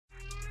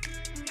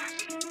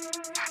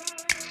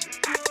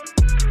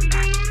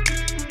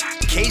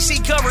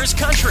KC covers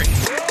country.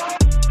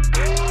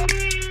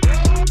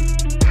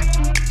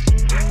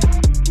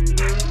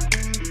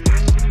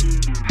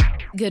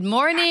 Good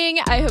morning.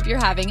 I hope you're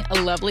having a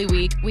lovely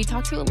week. We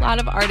talked to a lot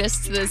of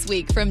artists this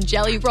week, from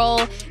Jelly Roll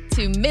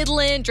to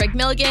Midland, Drake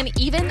Milligan,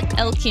 even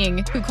Elle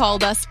King, who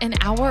called us an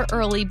hour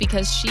early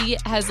because she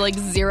has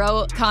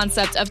zero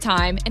concept of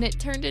time, and it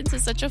turned into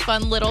such a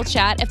fun little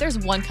chat. If there's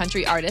one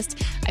country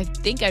artist I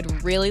think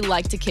I'd really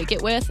like to kick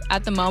it with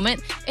at the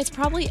moment, it's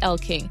probably Elle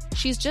King.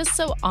 She's just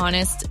so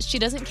honest. She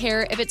doesn't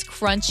care if it's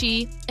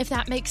crunchy, if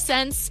that makes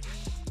sense.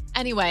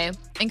 Anyway,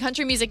 in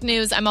country music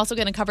news, I'm also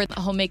going to cover the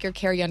homemaker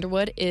Carrie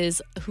Underwood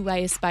is who I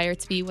aspire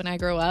to be when I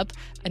grow up.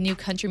 A new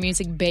country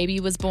music baby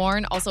was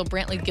born. Also,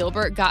 Brantley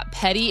Gilbert got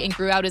petty and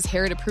grew out his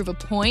hair to prove a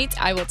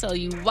point. I will tell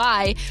you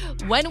why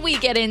when we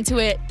get into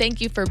it. Thank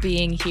you for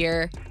being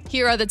here.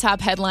 Here are the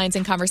top headlines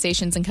and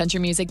conversations in country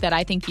music that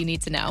I think you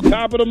need to know.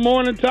 Top of the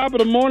morning,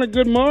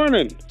 good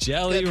morning.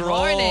 Jelly Good Roll,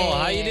 morning.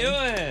 how you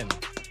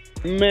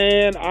doing?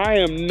 Man, I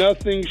am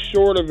nothing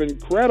short of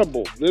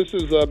incredible. This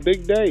is a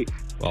big day.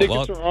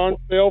 Tickets are on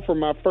sale for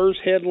my first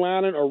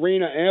headlining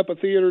arena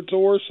amphitheater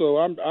tour, so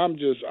I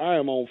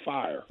am on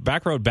fire.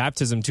 Backroad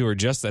Baptism Tour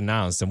just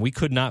announced, and we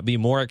could not be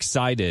more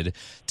excited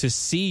to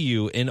see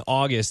you in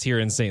August here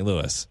in St.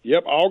 Louis.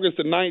 Yep, August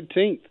the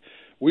 19th.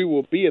 We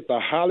will be at the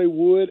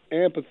Hollywood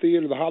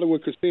Amphitheater, the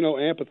Hollywood Casino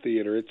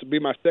Amphitheater. It'll be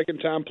my second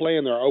time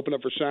playing there. I opened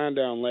up for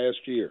Shinedown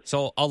last year.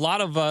 So a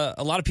lot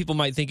of people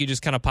might think you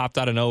just kind of popped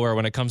out of nowhere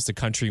when it comes to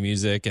country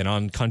music and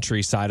on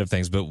country side of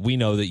things, but we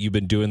know that you've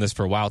been doing this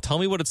for a while. Tell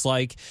me what it's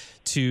like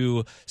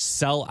to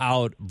sell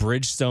out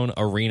Bridgestone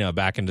Arena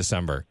back in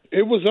December.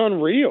 It was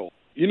unreal.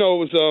 You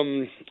know,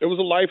 it was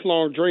a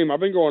lifelong dream. I've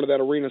been going to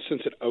that arena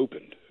since it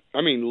opened. I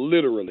mean,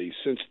 literally,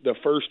 since the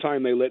first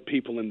time they let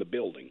people in the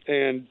building.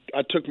 And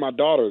I took my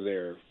daughter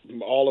there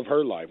all of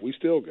her life. We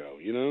still go,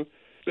 you know?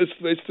 It's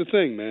the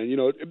thing, man. You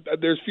know,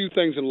 there's few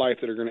things in life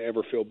that are going to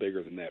ever feel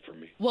bigger than that for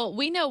me. Well,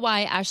 we know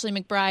why Ashley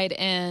McBryde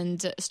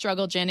and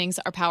Struggle Jennings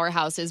are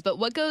powerhouses, but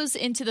what goes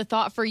into the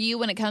thought for you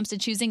when it comes to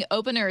choosing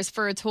openers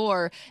for a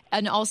tour?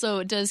 And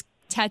also, does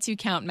tattoo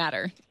count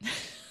matter?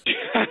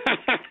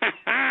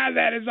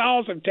 That is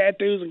awesome.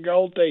 Tattoos and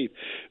gold teeth.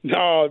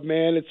 No,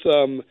 man,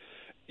 it's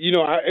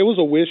it was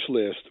a wish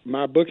list.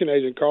 My booking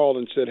agent called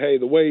and said, "Hey,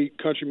 the way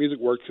country music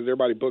works, because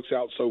everybody books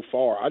out so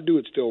far, I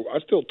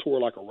still tour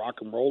like a rock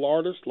and roll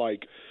artist,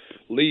 like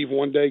leave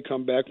one day,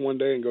 come back one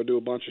day, and go do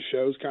a bunch of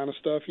shows, kind of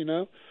stuff, you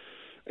know."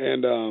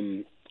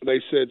 And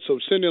they said, "So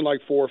send in like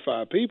 4 or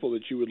 5 people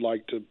that you would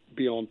like to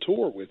be on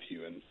tour with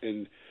you."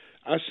 And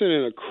I sent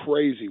in a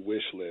crazy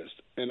wish list,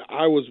 and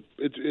I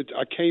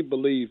can't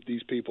believe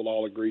these people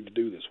all agreed to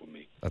do this with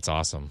me. That's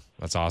awesome.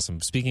 That's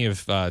awesome. Speaking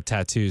of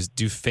tattoos,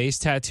 do face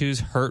tattoos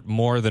hurt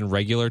more than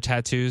regular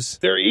tattoos?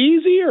 They're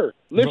easier.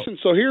 Listen,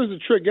 so here's the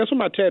trick. Guess what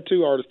my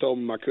tattoo artist told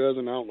me, my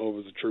cousin? I don't know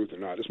if it's the truth or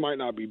not. This might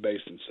not be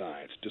based in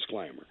science,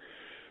 disclaimer.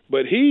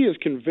 But he is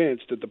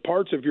convinced that the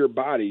parts of your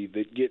body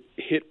that get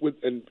hit with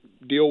and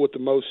deal with the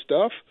most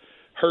stuff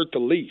hurt the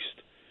least.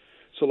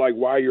 So, like,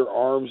 why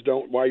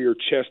your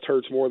chest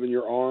hurts more than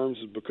your arms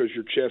is because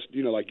your chest,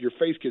 like your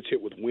face gets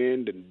hit with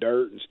wind and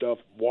dirt and stuff,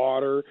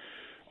 water,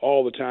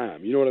 all the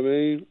time. You know what I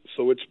mean?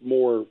 So it's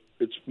more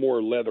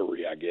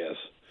leathery, I guess.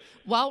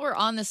 While we're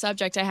on the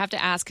subject, I have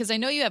to ask, because I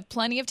know you have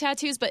plenty of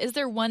tattoos, but is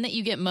there one that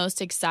you get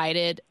most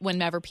excited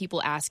whenever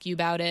people ask you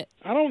about it?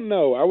 I don't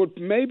know. I would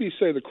maybe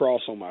say the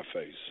cross on my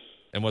face.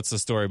 And what's the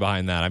story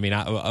behind that? I mean,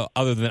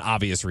 other than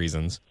obvious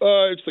reasons.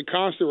 It's the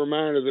constant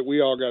reminder that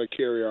we all got to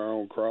carry our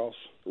own cross.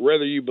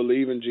 Whether you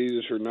believe in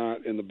Jesus or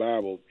not in the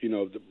Bible, in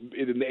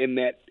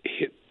that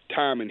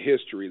time in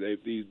history,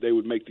 they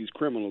would make these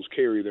criminals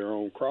carry their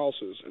own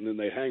crosses, and then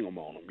they hang them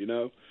on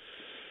them,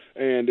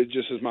 And it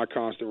just is my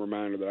constant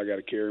reminder that I got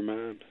to carry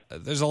mine.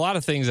 There's a lot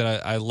of things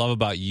that I love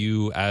about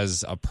you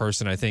as a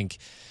person. I think,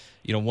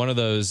 one of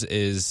those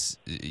is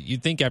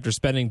you'd think after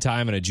spending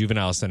time in a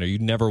juvenile center,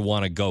 you'd never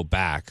want to go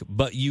back,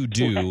 but you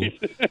do.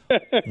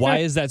 Right. Why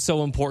is that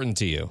so important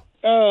to you?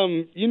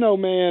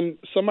 Man,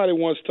 somebody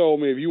once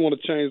told me if you want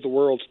to change the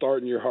world,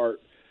 start in your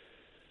heart.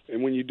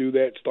 And when you do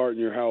that, start in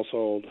your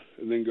household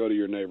and then go to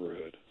your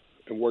neighborhood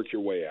and work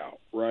your way out,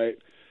 right?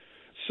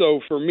 So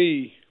for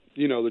me,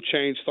 the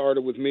change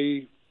started with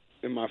me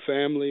and my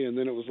family, and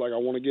then it was like I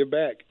want to give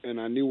back. And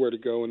I knew where to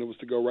go, and it was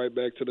to go right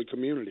back to the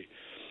community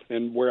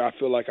and where I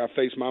feel like I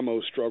face my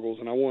most struggles,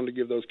 and I wanted to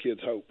give those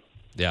kids hope.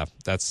 Yeah,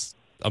 that's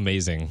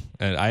amazing.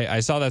 And I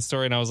saw that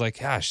story, and I was like,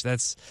 gosh,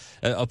 that's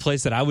a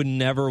place that I would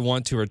never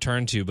want to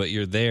return to, but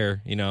you're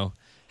there,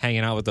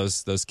 hanging out with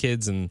those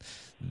kids, and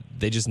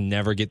they just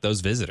never get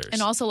those visitors.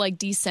 And also, like,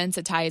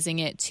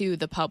 desensitizing it to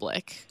the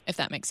public, if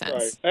that makes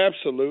sense. Right.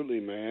 Absolutely,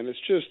 man. It's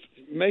just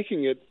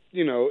making it,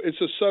 it's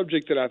a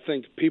subject that I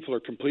think people are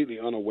completely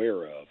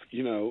unaware of,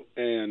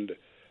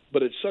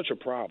 but it's such a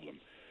problem.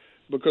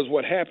 Because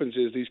what happens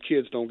is these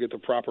kids don't get the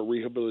proper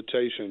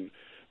rehabilitation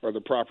or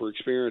the proper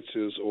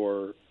experiences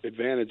or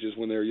advantages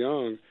when they're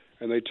young,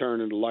 and they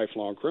turn into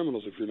lifelong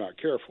criminals if you're not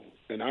careful.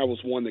 And I was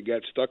one that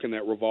got stuck in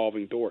that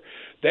revolving door.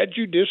 That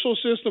judicial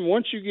system,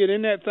 once you get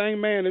in that thing,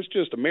 man, it's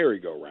just a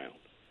merry-go-round.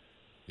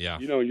 Yeah.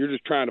 You know, and you're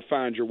just trying to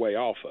find your way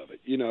off of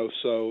it, you know.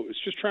 So it's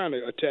just trying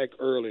to attack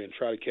early and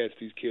try to catch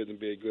these kids and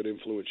be a good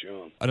influence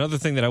young. Another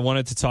thing that I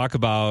wanted to talk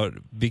about,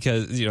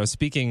 because, you know,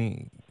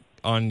 speaking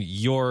on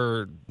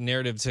your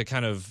narrative to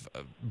kind of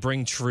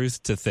bring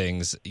truth to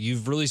things,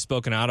 you've really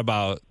spoken out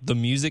about the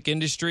music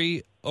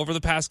industry over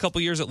the past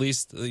couple years, at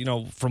least, you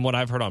know, from what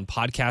I've heard on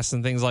podcasts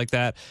and things like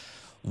that.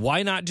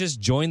 Why not just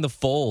join the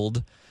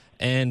fold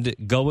and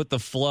go with the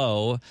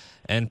flow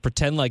and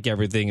pretend like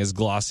everything is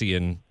glossy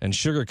and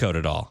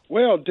sugar-coated all?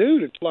 Well,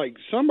 dude, it's like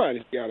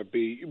somebody's got to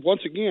be.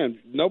 Once again,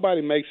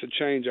 nobody makes a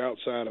change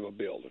outside of a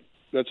building.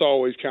 That's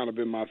always kind of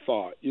been my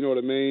thought. You know what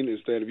I mean? Is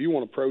that if you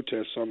want to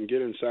protest something,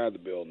 get inside the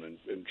building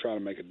and try to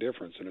make a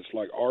difference. And it's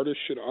like artists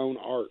should own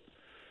art.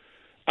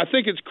 I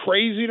think it's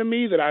crazy to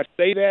me that I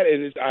say that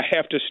and I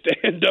have to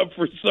stand up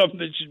for something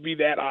that should be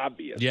that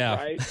obvious, yeah.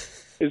 Right?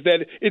 Is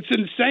that it's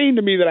insane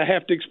to me that I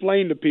have to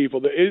explain to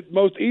people. The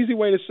most easy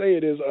way to say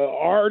it is an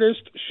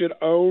artist should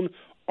own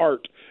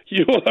art.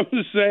 You know what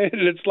I'm saying?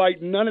 And it's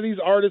like none of these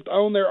artists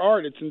own their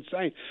art. It's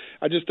insane.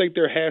 I just think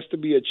there has to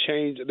be a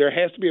change. There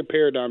has to be a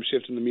paradigm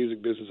shift in the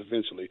music business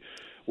eventually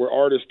where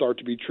artists start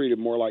to be treated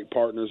more like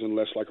partners and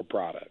less like a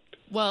product.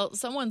 Well,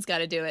 someone's got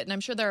to do it. And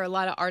I'm sure there are a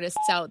lot of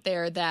artists out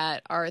there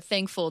that are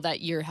thankful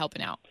that you're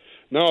helping out.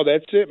 No,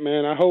 that's it,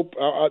 man. I hope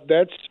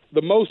that's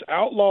the most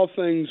outlaw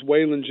things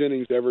Waylon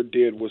Jennings ever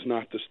did was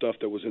not the stuff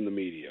that was in the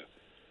media.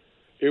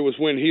 It was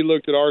when he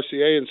looked at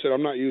RCA and said,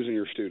 I'm not using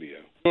your studio.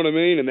 You know what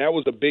I mean? And that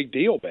was a big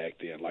deal back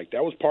then. Like,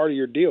 that was part of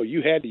your deal.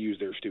 You had to use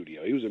their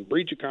studio. He was in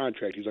breach of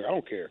contract. He's like, I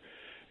don't care.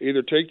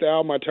 Either take the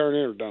album I turn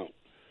in or don't.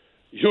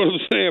 You know what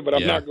I'm saying? But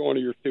I'm not going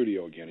to your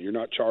studio again. You're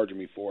not charging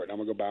me for it. I'm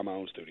going to go buy my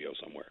own studio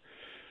somewhere.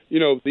 You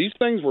know, these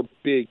things were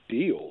big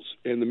deals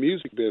in the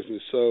music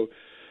business. So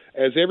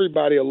as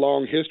everybody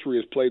along history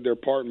has played their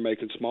part in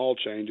making small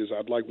changes,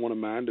 I'd like one of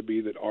mine to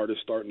be that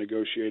artists start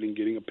negotiating,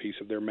 getting a piece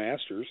of their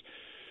masters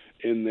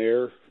in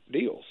their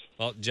deals.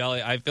 Well,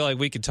 Jelly, I feel like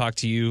we could talk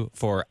to you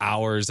for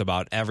hours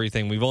about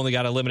everything. We've only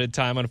got a limited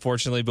time,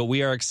 unfortunately, but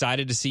we are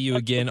excited to see you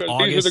again. These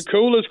are the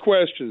coolest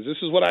questions. This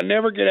is what I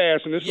never get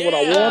asked, and this is what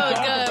I want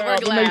to talk about.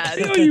 We're glad.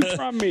 They steal you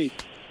from me.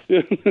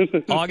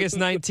 August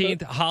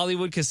 19th,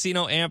 Hollywood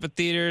Casino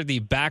Amphitheater, the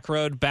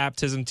Backroad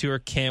Baptism Tour.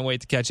 Can't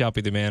wait to catch up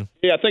with you, man.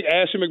 Yeah, I think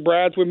Ashley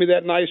McBride's with me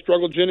that night,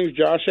 Struggle Jennings,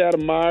 Josh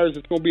Adam Myers.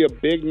 It's going to be a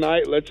big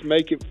night. Let's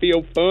make it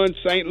feel fun.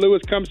 St.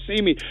 Louis, come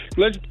see me.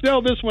 Let's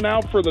sell this one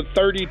out for the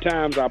 30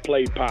 times I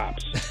played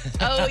Pops.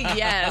 Oh,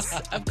 yes,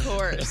 of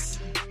course.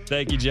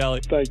 Thank you,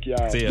 Jelly. Thank you.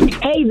 See ya.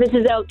 Hey, this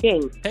is Elle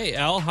King. Hey,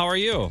 Elle, how are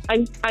you?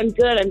 I'm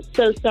good. I'm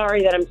so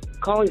sorry that I'm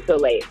calling so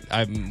late.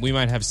 We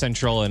might have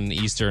Central and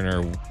Eastern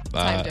or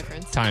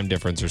time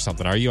difference or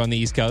something. Are you on the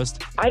East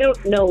Coast? I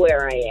don't know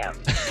where I am.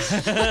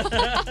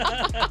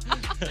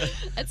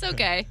 It's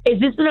okay.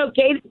 Is this an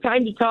okay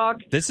time to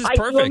talk? This is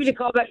You want perfect. me to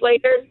call back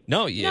later?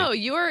 No, No,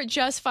 you're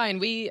just fine.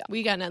 We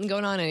got nothing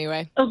going on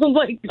anyway. Oh,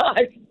 my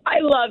gosh. I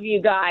love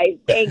you guys.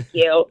 Thank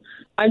you.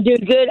 I'm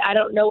doing good. I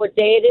don't know what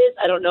day it is.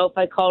 I don't know if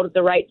I called at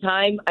the right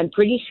time. I'm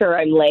pretty sure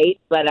I'm late,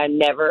 but I'm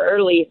never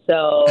early,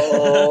 so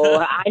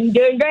I'm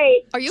doing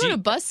great. Are you on a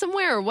bus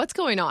somewhere, or what's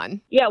going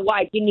on? Yeah,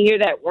 why? Can you hear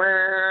that?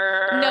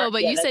 No,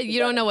 but Yeah, you said you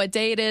don't know what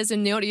day it is,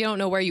 and you don't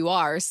know where you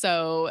are,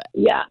 so...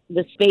 Yeah,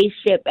 the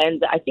spaceship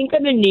ends. I think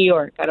I'm in New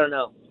York. I don't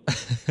know.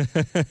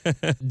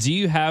 Do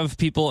you have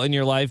people in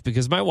your life?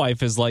 Because my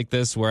wife is like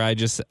this, where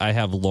I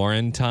have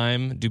Lauren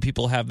time. Do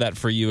people have that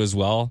for you as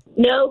well?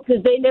 No,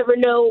 because they never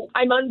know.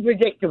 I'm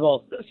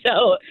unpredictable.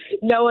 So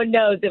no one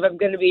knows if I'm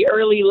going to be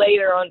early,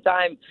 late, or on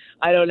time.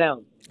 I don't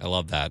know. I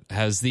love that.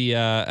 Has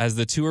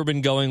the tour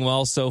been going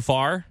well so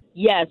far?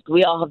 Yes,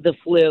 we all have the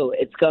flu.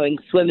 It's going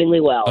swimmingly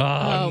well.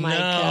 Oh my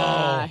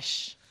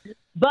gosh.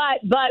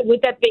 But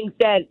with that being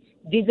said,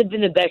 these have been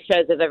the best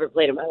shows I've ever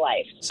played in my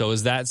life. So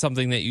is that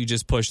something that you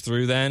just push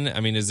through then? I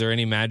mean, is there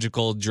any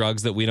magical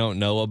drugs that we don't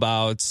know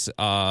about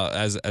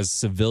as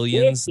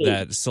civilians Whiskey.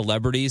 that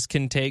celebrities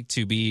can take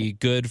to be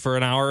good for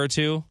an hour or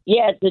two?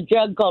 Yeah, it's a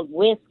drug called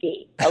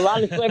whiskey. A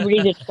lot of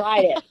celebrities have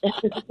tried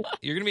it.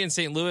 You're going to be in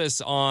St.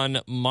 Louis on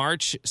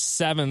March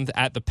 7th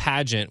at the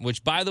Pageant,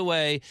 which, by the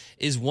way,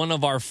 is one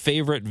of our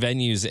favorite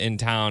venues in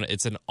town.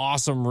 It's an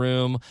awesome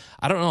room.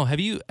 I don't know. Have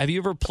you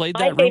ever played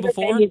that room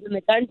before? My favorite venues in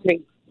the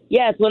country.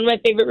 Yeah, it's one of my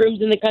favorite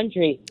rooms in the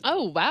country.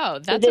 Oh, wow.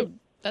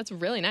 That's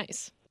really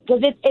nice.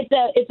 Because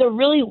it's a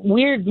really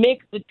weird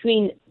mix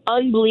between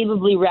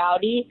unbelievably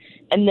rowdy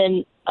and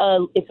then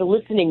it's a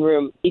listening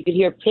room. You could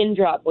hear a pin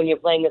drop when you're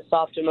playing a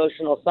soft,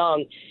 emotional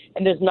song.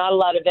 And there's not a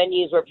lot of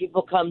venues where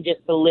people come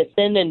just to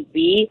listen and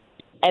be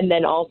and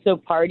then also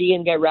party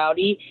and get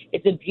rowdy.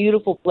 It's a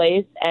beautiful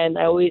place, and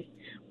I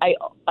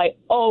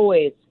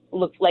always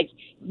look like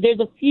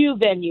there's a few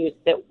venues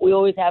that we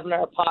always have in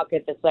our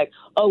pocket that's like,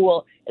 oh,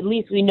 well, at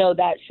least we know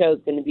that show's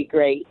going to be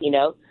great, you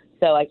know?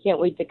 So I can't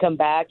wait to come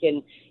back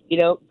and, you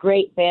know,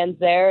 great fans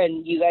there,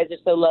 and you guys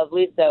are so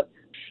lovely. So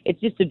it's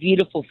just a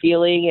beautiful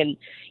feeling. And,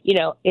 you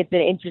know, it's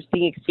an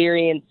interesting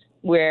experience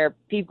where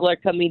people are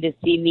coming to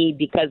see me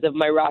because of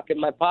my rock and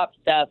my pop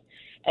stuff.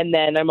 And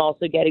then I'm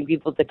also getting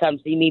people to come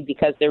see me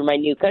because they're my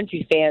new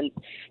country fans.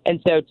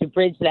 And so to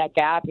bridge that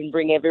gap and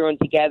bring everyone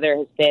together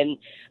has been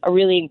a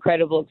really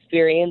incredible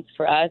experience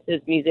for us as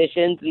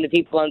musicians and the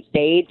people on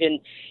stage, and,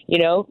 you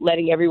know,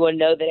 letting everyone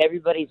know that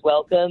everybody's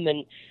welcome.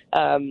 And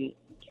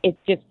it's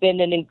just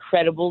been an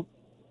incredible,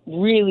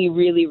 really,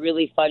 really,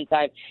 really fun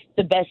time. It's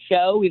the best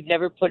show. We've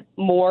never put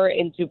more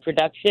into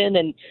production,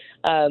 and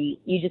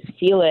you just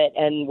feel it,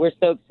 and we're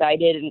so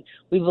excited, and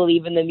we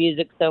believe in the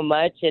music so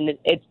much, and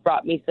it's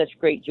brought me such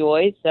great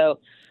joy. So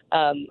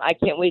I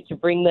can't wait to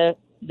bring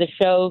the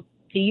show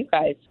to you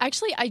guys.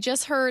 Actually, I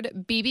just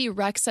heard Bebe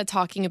Rexha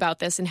talking about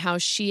this and how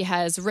she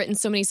has written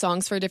so many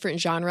songs for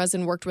different genres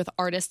and worked with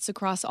artists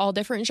across all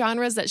different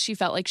genres that she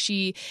felt like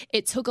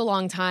it took a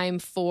long time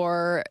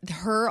for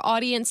her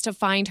audience to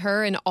find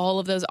her and all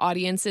of those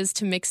audiences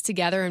to mix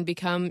together and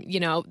become, you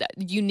know,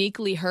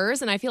 uniquely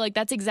hers. And I feel like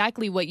that's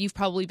exactly what you've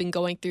probably been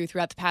going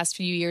throughout the past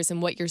few years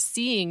and what you're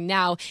seeing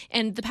now.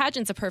 And the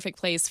pageant's a perfect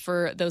place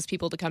for those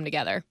people to come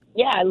together.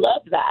 Yeah, I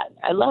love that.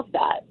 I love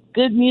that.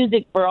 Good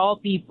music for all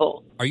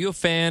people. Are you a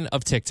fan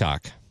of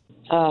TikTok?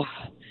 I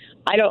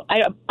don't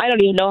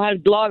even know how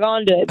to log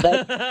on to it,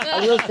 but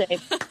I will say.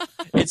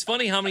 It's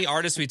funny how many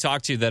artists we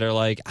talk to that are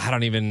like, I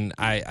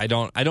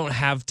don't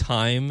have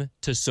time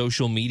to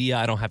social media.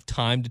 I don't have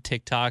time to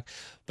TikTok.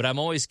 But I'm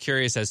always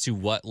curious as to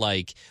what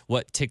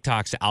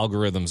TikTok's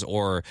algorithms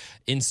or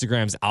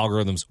Instagram's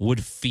algorithms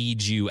would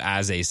feed you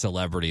as a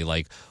celebrity.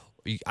 Like,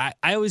 I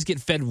always get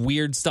fed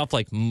weird stuff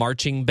like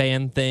marching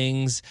band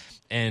things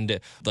and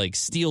like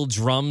steel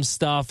drum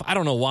stuff. I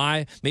don't know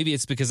why. Maybe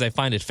it's because I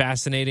find it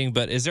fascinating.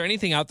 But is there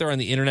anything out there on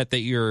the internet that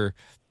you're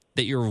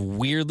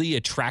weirdly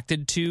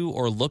attracted to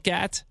or look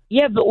at?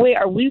 Yeah, but wait,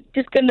 are we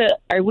just gonna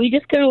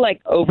like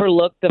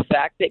overlook the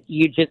fact that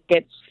you just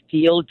get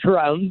steel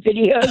drum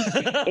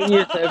videos in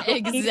your social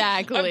media?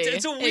 Exactly.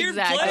 It's a weird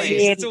place. I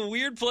mean, It's a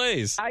weird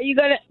place. How you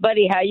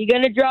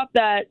gonna drop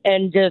that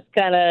and just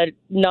kind of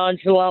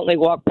nonchalantly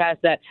walk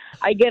past that?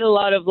 I get a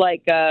lot of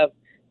like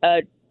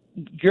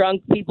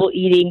drunk people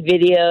eating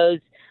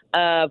videos.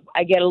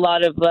 I get a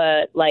lot of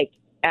like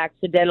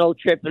accidental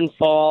trip and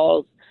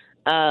falls.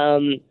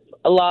 A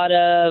lot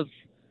of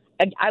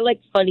I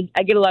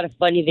get a lot of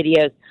funny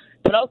videos,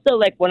 but also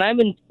like when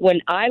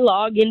I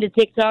log into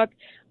TikTok,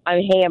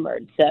 I'm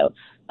hammered. So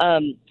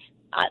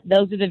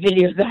those are the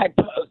videos that I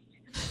post.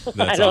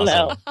 That's I don't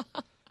awesome.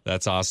 know.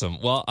 That's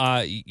awesome. Well,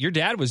 your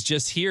dad was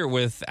just here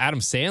with Adam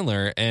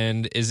Sandler,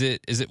 and is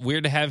it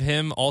weird to have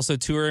him also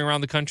touring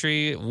around the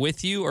country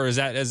with you, or is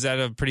that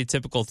a pretty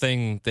typical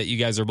thing that you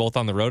guys are both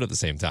on the road at the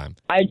same time?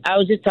 I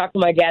was just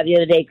talking to my dad the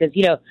other day because,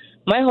 you know,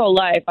 my whole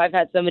life I've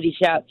had somebody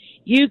shout,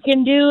 "You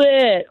can do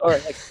it," or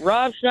like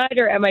Rob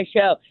Schneider at my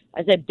show.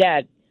 I said,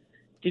 "Dad,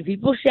 do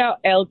people shout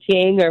El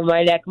King or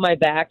My Neck, My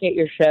Back at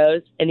your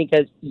shows?" And he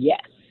goes,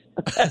 "Yes."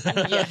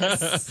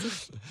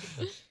 Yes.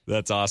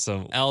 That's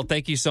awesome. Elle,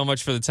 thank you so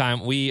much for the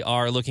time. We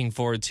are looking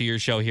forward to your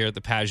show here at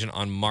the pageant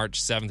on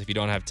March 7th. If you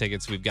don't have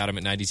tickets, we've got them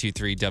at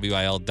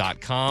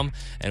 923wil.com,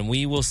 and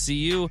we will see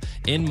you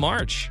in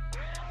March.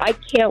 I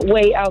can't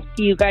wait. I'll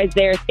see you guys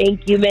there.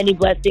 Thank you. Many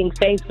blessings.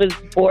 Thanks for the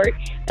support,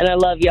 and I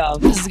love y'all.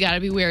 This has got to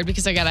be weird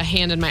because I got a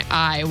hand in my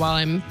eye while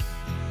I'm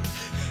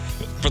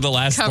For the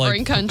last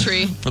covering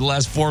country. For the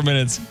last 4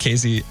 minutes,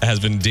 Casey has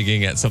been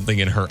digging at something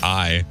in her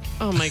eye.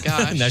 Oh my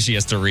gosh. Now she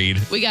has to read.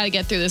 We got to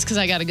get through this because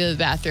I got to go to the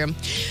bathroom.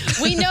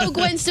 We know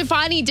Gwen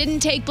Stefani didn't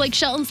take Blake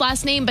Shelton's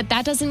last name, but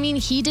that doesn't mean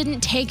he didn't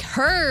take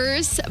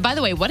hers. By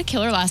the way, what a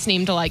killer last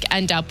name to like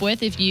end up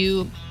with if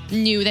you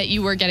knew that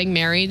you were getting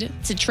married,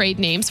 to trade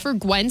names for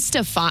Gwen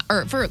Stefani,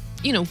 or for,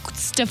 you know,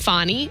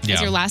 Stefani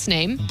as your last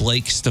name.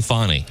 Blake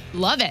Stefani.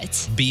 Love it.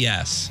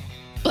 BS.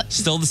 But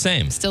Still the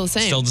same. Still the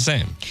same. Still the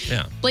same.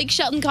 Yeah. Blake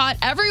Shelton caught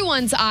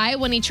everyone's eye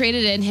when he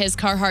traded in his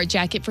Carhartt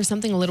jacket for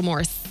something a little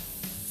more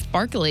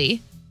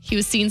sparkly. He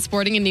was seen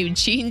sporting a new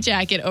jean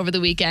jacket over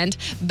the weekend,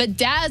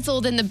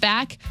 bedazzled in the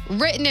back,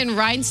 written in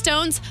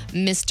rhinestones,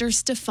 Mr.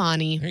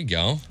 Stefani. There you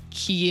go.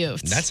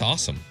 Cute. That's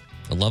awesome.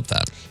 I love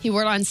that. He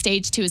wore it on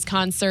stage to his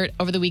concert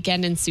over the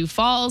weekend in Sioux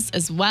Falls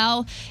as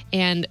well.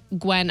 And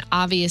Gwen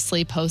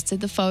obviously posted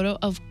the photo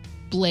of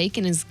Blake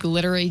in his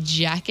glittery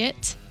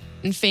jacket.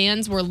 And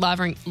fans were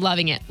loving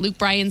it. Luke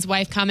Bryan's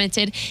wife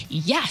commented,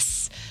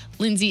 "Yes."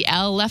 Lindsay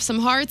L. left some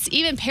hearts.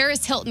 Even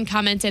Paris Hilton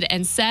commented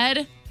and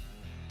said,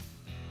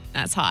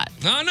 "That's hot."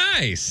 Oh,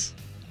 nice.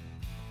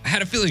 I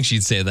had a feeling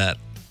she'd say that.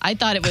 I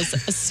thought it was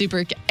a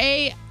super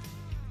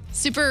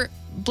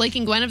Blake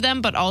and Gwen of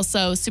them, but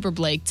also super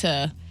Blake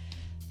to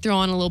throw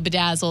on a little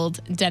bedazzled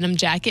denim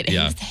jacket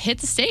and hit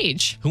the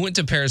stage. Who went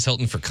to Paris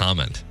Hilton for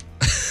comment?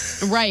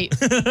 Right.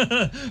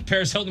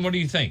 Paris Hilton, what do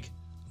you think?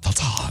 That's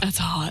hot. That's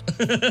hot.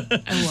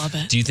 I love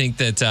it. Do you think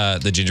that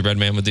the gingerbread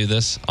man would do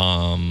this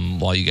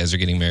while you guys are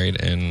getting married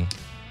in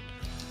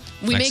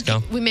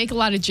Mexico? We make a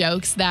lot of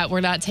jokes that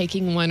we're not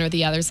taking one or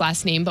the other's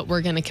last name, but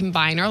we're going to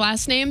combine our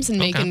last names and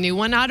make a new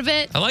one out of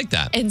it. I like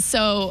that. And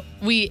so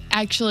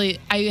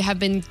I have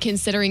been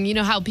considering, you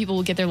know how people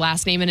will get their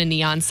last name in a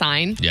neon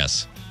sign?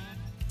 Yes.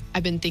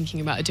 I've been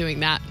thinking about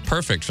doing that.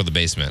 Perfect for the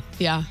basement.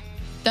 Yeah.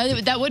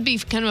 That would be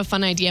kind of a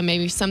fun idea.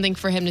 Maybe something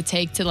for him to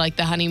take to like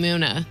the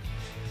honeymoon, a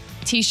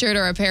t-shirt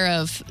or a pair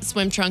of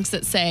swim trunks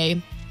that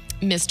say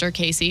Mr.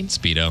 Casey.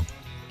 Speedo.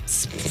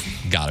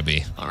 Gotta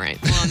be. All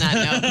right. Well, on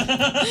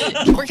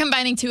that note, we're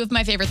combining two of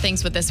my favorite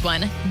things with this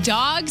one.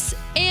 Dogs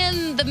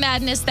and the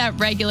madness that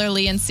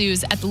regularly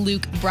ensues at the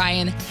Luke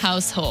Bryan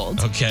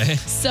household. Okay.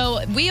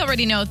 So we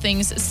already know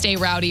things stay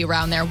rowdy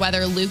around there,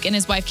 whether Luke and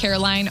his wife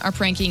Caroline are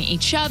pranking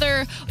each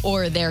other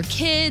or their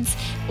kids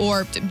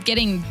or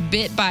getting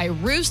bit by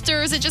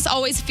roosters. It just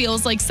always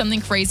feels like something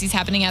crazy's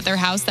happening at their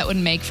house that would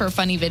make for a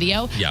funny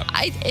video. Yeah.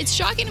 It's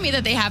shocking to me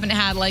that they haven't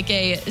had like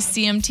a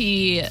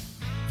CMT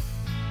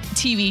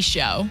TV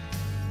show.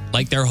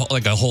 Like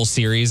a whole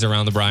series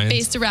around the Bryans?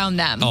 Based around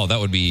them. Oh, that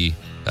would be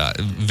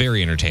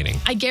very entertaining.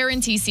 I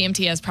guarantee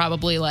CMT has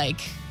probably like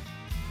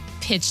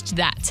pitched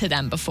that to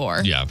them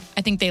before. Yeah.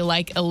 I think they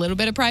like a little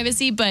bit of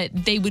privacy, but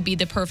they would be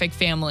the perfect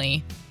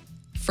family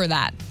for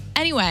that.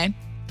 Anyway,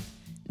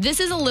 this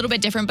is a little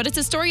bit different, but it's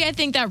a story I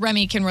think that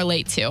Remy can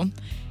relate to.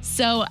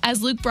 So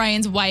as Luke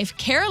Bryan's wife,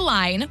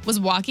 Caroline, was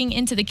walking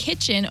into the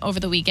kitchen over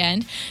the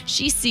weekend,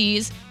 she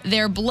sees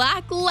their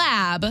black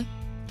lab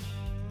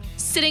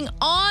sitting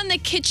on the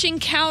kitchen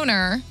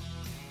counter,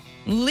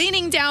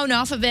 leaning down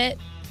off of it,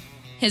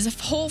 his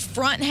whole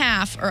front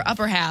half or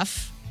upper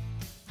half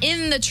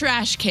in the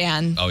trash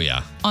can. Oh,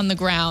 yeah. On the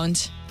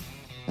ground,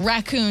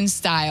 raccoon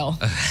style.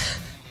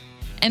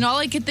 And all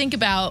I could think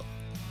about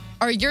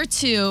are your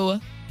two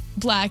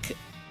black,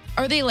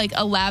 are they like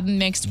a lab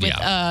mixed with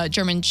a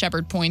German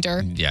Shepherd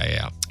pointer?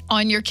 Yeah.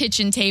 On your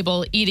kitchen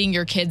table eating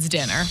your kids'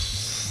 dinner.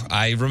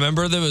 I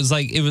remember I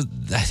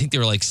think they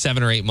were like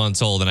 7 or 8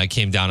 months old, and I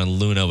came down and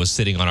Luna was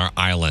sitting on our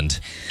island,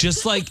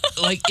 just like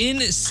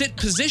in sit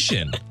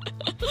position,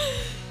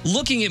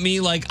 looking at me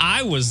like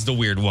I was the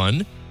weird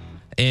one.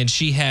 And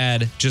she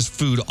had just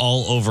food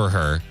all over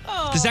her.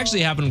 Oh. This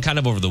actually happened kind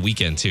of over the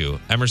weekend too.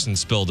 Emerson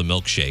spilled a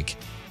milkshake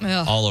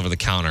all over the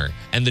counter,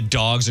 and the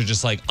dogs are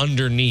just like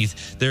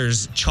underneath.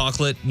 There's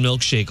chocolate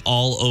milkshake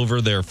all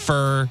over their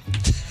fur.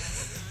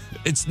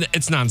 It's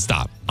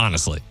nonstop,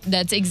 honestly.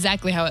 That's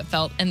exactly how it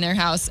felt in their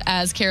house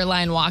as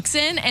Caroline walks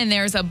in and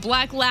there's a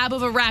black lab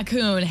of a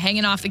raccoon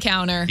hanging off the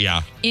counter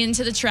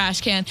into the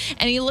trash can.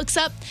 And he looks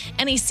up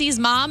and he sees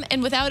Mom,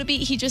 and without a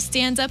beat, he just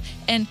stands up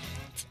and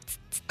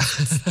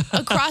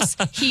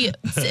he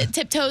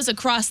tiptoes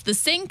across the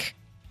sink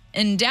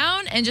and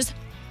down and just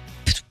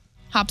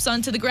hops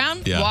onto the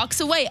ground, walks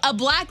away. A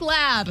black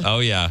lab. Oh,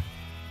 yeah.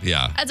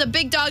 Yeah. That's a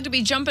big dog to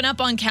be jumping up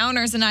on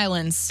counters and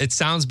islands. It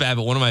sounds bad,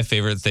 but one of my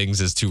favorite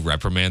things is to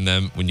reprimand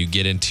them when you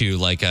get into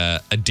like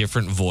a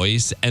different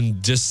voice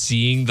and just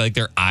seeing like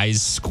their eyes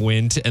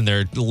squint and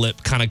their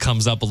lip kind of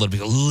comes up a little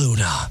bit.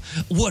 Luna,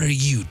 what are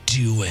you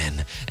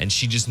doing? And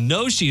she just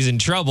knows she's in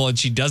trouble, and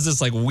she does this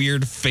like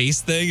weird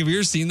face thing. Have you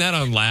ever seen that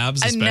on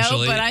Labs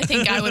especially? No, but I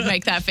think I would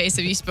make that face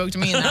if you spoke to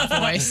me in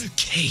that voice.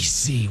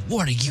 Casey,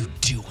 what are you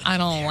doing? I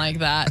don't like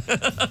that.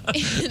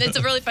 It's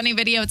a really funny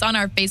video. It's on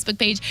our Facebook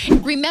page.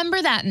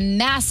 Remember that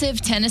massive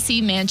Tennessee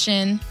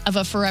mansion of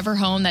a forever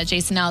home that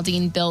Jason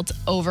Aldean built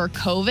over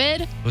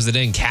COVID? Was it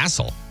in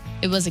Castle?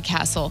 It was a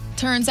castle.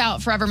 Turns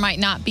out forever might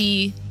not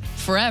be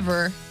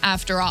forever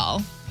after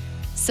all.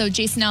 So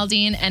Jason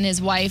Aldean and his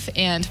wife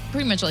and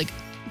pretty much like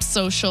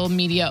social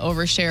media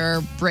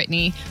oversharer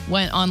Brittany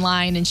went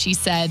online, and she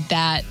said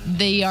that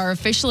they are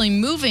officially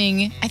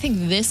moving, I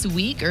think this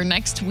week or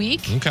next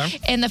week.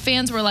 Okay. And the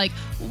fans were like,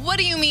 what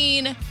do you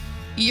mean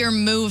you're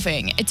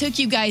moving? It took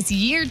you guys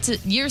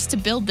years to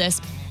build this.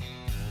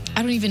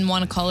 I don't even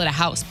want to call it a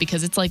house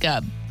because it's like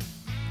a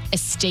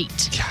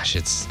estate. Gosh,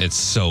 it's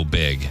so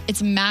big.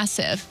 It's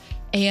massive.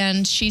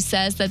 And she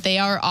says that they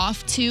are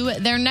off to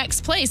their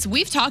next place.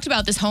 We've talked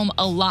about this home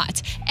a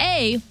lot.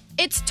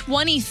 It's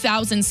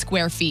 20,000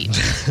 square feet.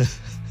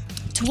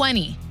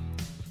 20.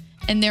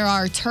 And there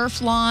are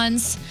turf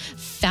lawns,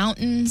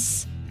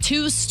 fountains,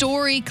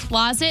 2-story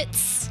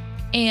closets.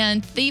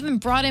 And they even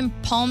brought in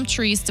palm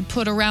trees to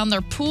put around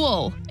their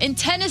pool in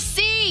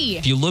Tennessee.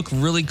 If you look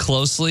really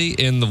closely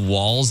in the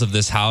walls of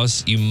this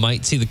house, you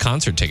might see the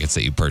concert tickets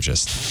that you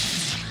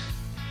purchased.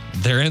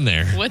 They're in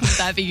there. Wouldn't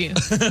that be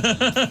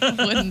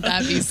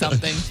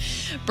something?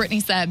 Brittany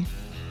said,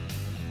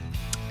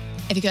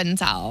 if you couldn't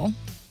tell,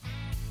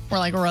 we're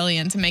like really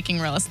into making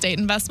real estate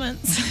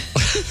investments.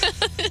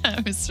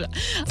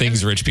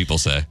 Things rich people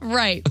say.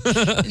 Right.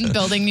 And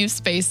building new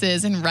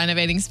spaces and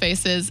renovating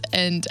spaces.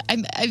 And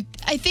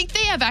I think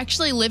they have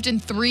actually lived in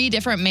 3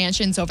 different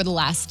mansions over the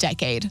last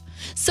decade.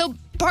 So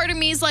part of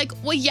me is like,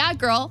 well, yeah,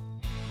 girl.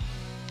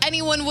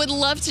 Anyone would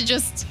love to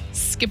just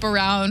skip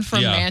around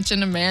from mansion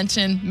to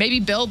mansion,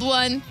 maybe build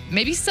one,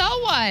 maybe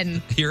sell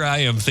one. Here I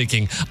am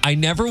thinking, I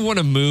never want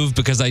to move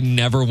because I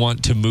never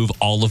want to move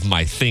all of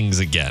my things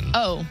again.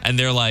 Oh. And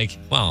they're like,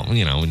 well, when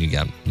you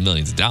got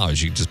millions of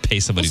dollars, you can just pay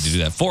somebody to do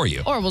that for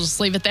you. Or we'll just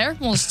leave it there.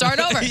 We'll start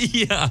over.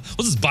 Yeah.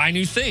 We'll just buy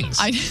new things.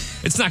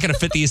 It's not going to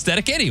fit the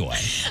aesthetic anyway.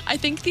 I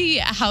think the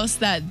house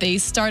that they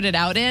started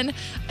out in,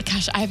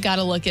 gosh, I've got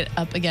to look it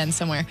up again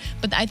somewhere.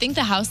 But I think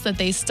the house that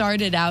they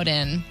started out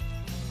in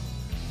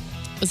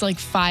was like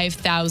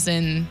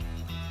 5,000.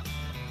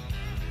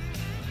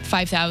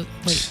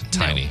 Wait,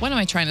 tiny. No, what am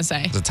I trying to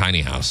say? It's a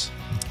tiny house.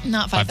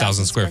 Not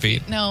 5,000 square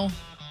feet. No.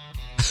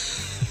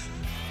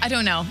 I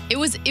don't know. It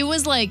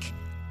was like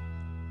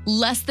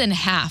less than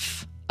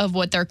half of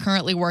what they're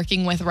currently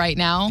working with right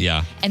now.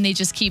 Yeah. And they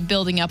just keep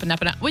building up and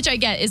up and up, which I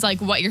get is like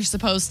what you're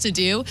supposed to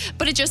do.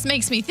 But it just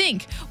makes me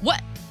think,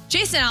 what?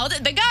 Jason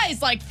Aldean, the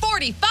guy's like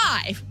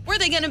 45. Where are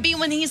they going to be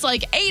when he's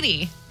like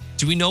 80?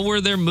 Do we know where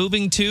they're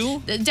moving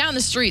to? Down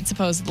the street,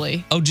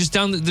 supposedly. Oh,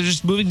 they're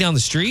just moving down the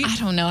street? I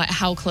don't know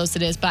how close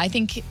it is, but I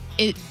think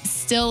it's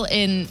still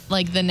in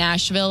like the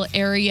Nashville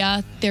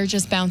area. They're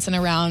just bouncing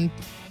around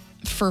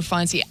for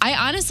funsies. I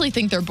honestly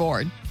think they're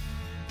bored.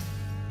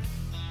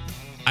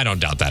 I don't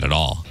doubt that at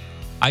all.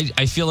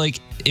 I feel like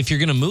if you're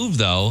going to move,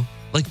 though,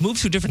 like move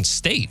to a different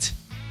state.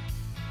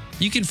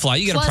 You can fly.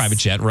 You got a private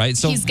jet, right?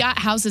 So he's got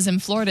houses in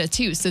Florida,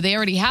 too, so they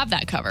already have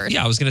that covered.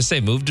 Yeah, I was going to say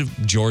move to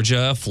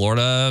Georgia,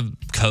 Florida,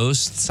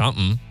 coast,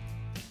 something.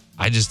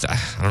 I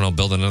don't know,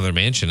 build another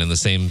mansion in the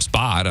same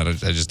spot. I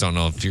just don't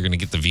know if you're going to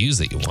get the views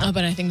that you want. Oh,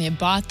 but I think they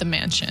bought the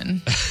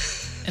mansion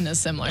in a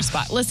similar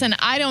spot. Listen,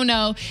 I don't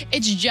know.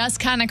 It's just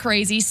kind of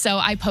crazy. So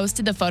I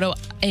posted the photo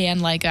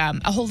and like a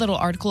whole little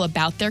article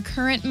about their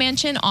current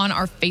mansion on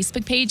our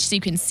Facebook page. So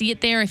you can see it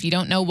there if you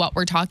don't know what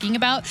we're talking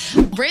about.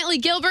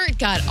 Brantley Gilbert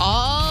got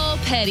all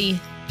petty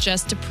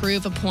just to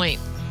prove a point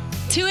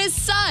to his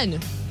son.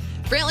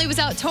 Brantley was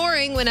out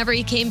touring whenever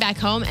he came back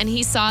home, and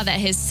he saw that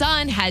his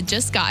son had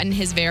just gotten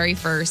his very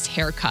first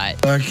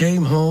haircut. I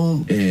came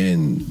home,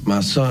 and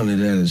my son had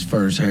his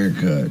first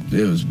haircut.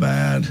 It was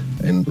bad.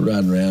 And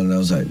riding around, and I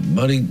was like,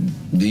 buddy,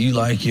 do you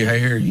like your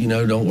hair?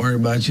 Don't worry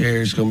about your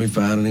hair. It's going to be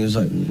fine. And he was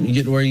like, you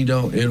get to where you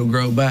don't, it'll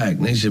grow back.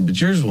 And he said, but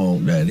yours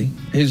won't, Daddy.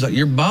 He was like,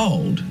 you're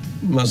bald.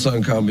 My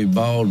son called me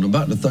bald. And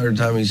about the third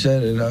time he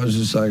said it, I was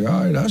just like,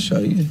 all right, I'll show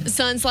you.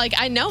 Son's like,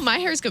 I know my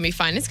hair's going to be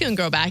fine. It's going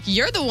to grow back.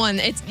 You're the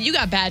one. You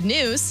got bad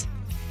news.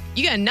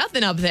 You got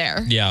nothing up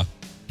there. Yeah.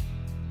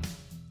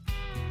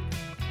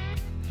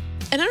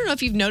 And I don't know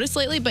if you've noticed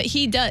lately, but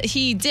he did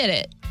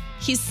it.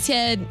 He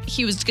said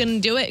he was going to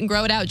do it and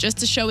grow it out just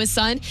to show his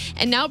son.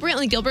 And now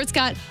Brantley Gilbert's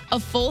got a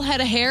full head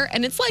of hair,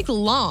 and it's like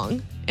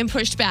long and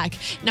pushed back.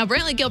 Now,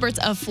 Brantley Gilbert's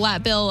a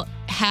flat bill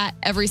hat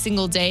every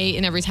single day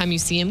and every time you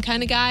see him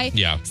kind of guy.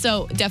 Yeah.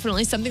 So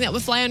definitely something that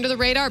would fly under the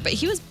radar, but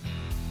he was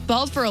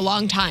bald for a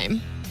long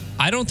time.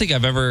 I don't think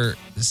I've ever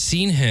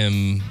seen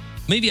him.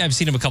 Maybe I've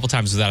seen him a couple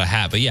times without a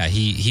hat, but yeah,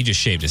 he just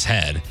shaved his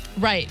head.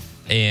 Right.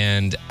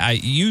 And I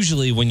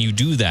usually when you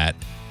do that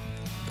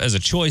as a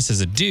choice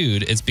as a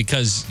dude, it's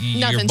because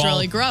nothing's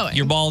really growing.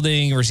 You're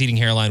balding, receding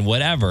hairline,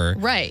 whatever.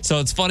 Right. So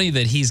it's funny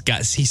that he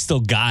still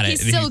got it.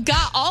 He still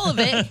got all of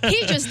it.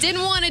 He just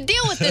didn't want to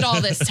deal with it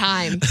all this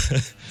time.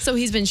 So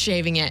he's been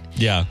shaving it.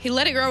 Yeah. He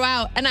let it grow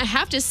out. And I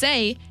have to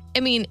say, I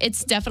mean,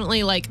 it's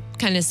definitely like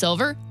kind of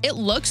silver. It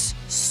looks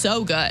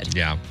so good.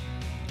 Yeah.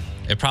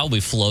 It probably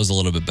flows a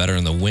little bit better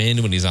in the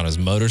wind when he's on his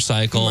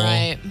motorcycle.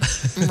 Right.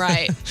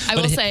 Right. I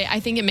will say, I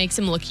think it makes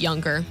him look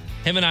younger.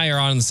 Him and I are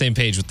on the same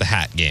page with the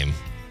hat game.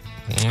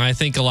 I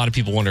think a lot of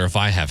people wonder if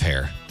I have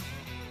hair.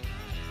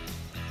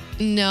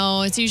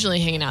 No, it's usually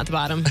hanging out the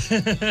bottom.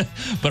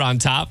 But on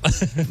top?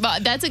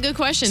 But that's a good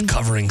question. It's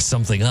covering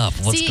something up.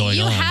 What's going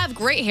on? You have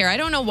great hair. I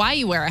don't know why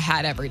you wear a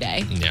hat every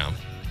day. Yeah.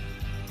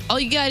 All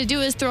you got to do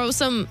is throw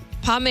some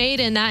pomade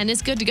in that and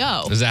it's good to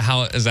go. Is that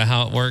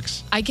how it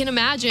works? I can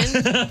imagine.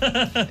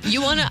 You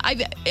want to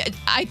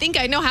I think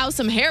I know how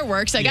some hair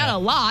works. I got a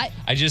lot.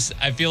 I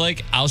feel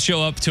like I'll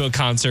show up to a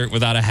concert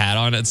without a hat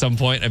on at some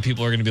point and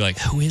people are going to be like,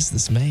 "Who is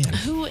this man?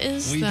 Who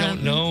is We that?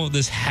 don't know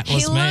this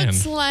hatless He man."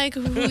 looks like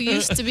who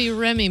used to be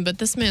Remy, but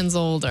this man's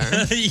older.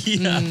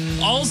 Yeah.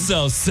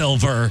 Also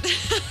silver.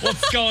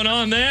 What's going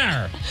on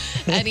there?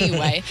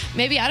 Anyway,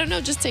 maybe, I don't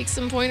know, just take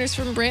some pointers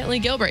from Brantley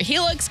Gilbert. He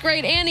looks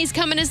great, and he's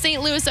coming to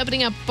St. Louis,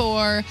 opening up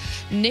for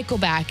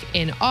Nickelback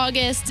in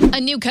August. A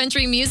new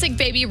country music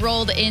baby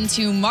rolled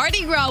into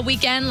Mardi Gras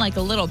weekend like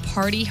a little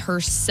party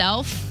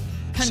herself.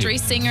 Country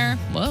singer.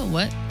 Whoa,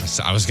 what?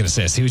 I was going to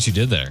say, I see what you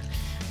did there.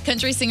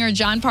 Country singer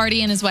John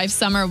Party and his wife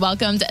Summer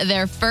welcomed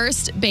their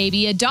first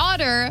baby, a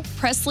daughter,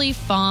 Presley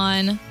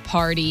Fawn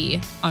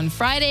Party, on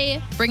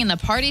Friday, bringing the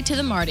party to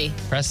the Marty.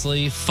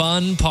 Presley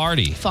Fun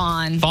Party.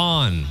 Fawn.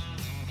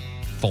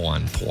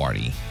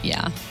 Party.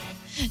 Yeah.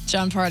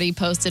 John Party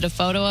posted a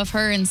photo of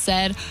her and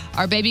said,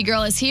 "Our baby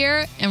girl is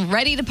here and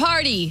ready to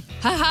party.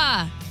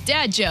 Haha,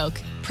 dad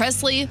joke.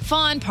 Presley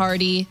Fawn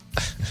Party."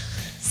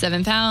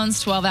 7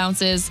 pounds, 12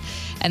 ounces.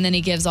 And then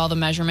he gives all the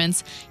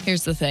measurements.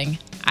 Here's the thing.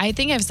 I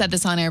think I've said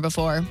this on air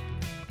before.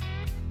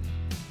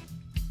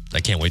 I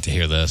can't wait to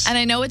hear this. And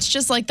I know it's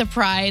just like the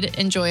pride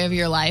and joy of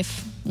your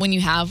life when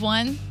you have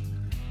one.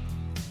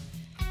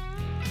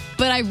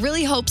 But I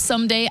really hope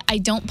someday I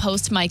don't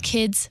post my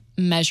kids'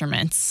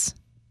 measurements.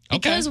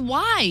 Because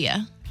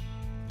why?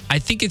 I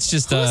think it's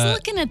just Who's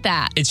looking at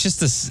that? It's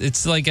just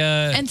it's like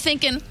a and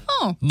thinking,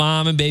 oh,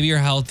 mom and baby are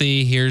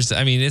healthy. It's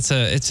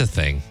a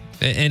thing.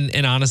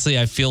 And honestly,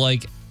 I feel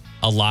like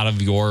a lot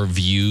of your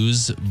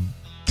views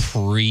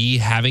pre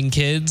having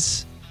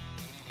kids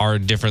are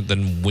different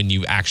than when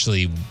you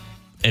actually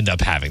end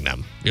up having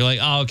them. You're like,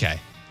 oh, okay,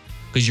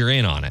 because you're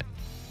in on it.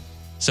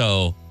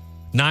 So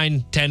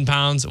 9-10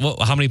 pounds.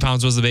 How many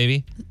pounds was the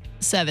baby?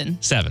 7.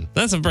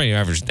 That's a pretty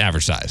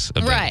average size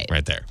of baby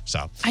right there.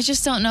 So I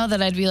just don't know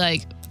that I'd be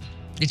like,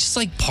 it's just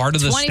like part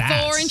of the 24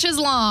 stats. inches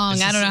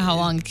long. I don't know how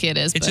long a kid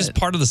is. It's just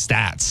part of the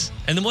stats.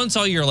 And then once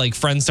all your like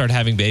friends start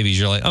having babies,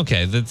 you're like,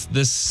 okay,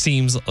 this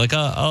seems like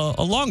a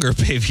longer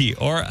baby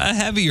or a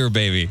heavier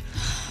baby.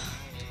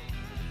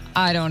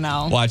 I don't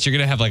know. Watch, you're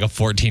going to have like a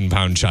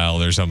 14-pound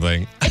child or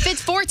something. If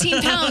it's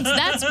 14 pounds,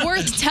 that's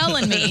worth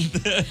telling me.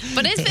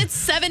 But if it's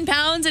 7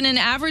 pounds and an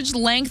average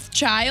length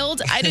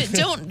child, I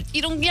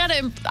don't get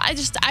it. I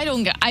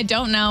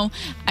don't know.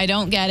 I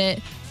don't get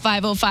it.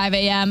 5:05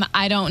 a.m.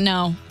 I don't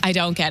know. I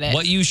don't get it.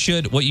 What you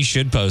should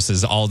post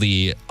is all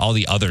the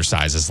other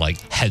sizes, like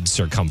head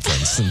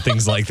circumference and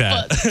things like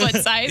that. Foot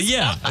size.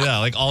 yeah,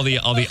 like all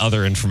the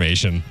other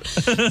information.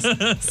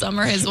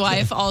 Summer, his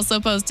wife, also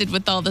posted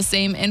with all the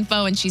same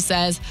info, and she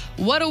says,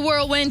 "What a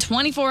whirlwind!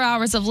 24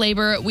 hours of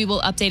labor. We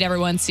will update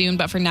everyone soon,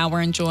 but for now,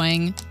 we're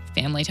enjoying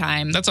family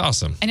time." That's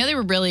awesome. I know they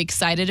were really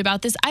excited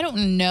about this. I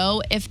don't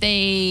know if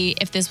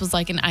this was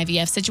like an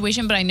IVF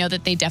situation, but I know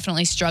that they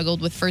definitely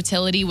struggled with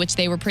fertility, which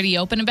they were pretty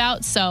open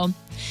about. So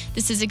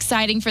this is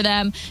exciting for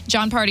them.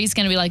 John Party's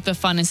going to be like the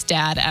funnest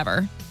dad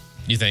ever.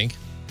 You think?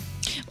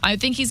 I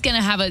think he's going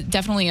to have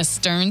definitely a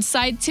stern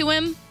side to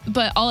him,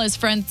 but all his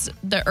friends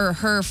or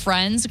her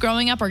friends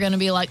growing up are going to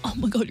be like, "Oh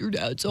my God, your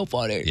dad's so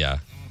funny." Yeah.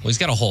 Well, he's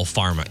got a whole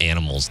farm of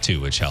animals too,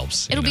 which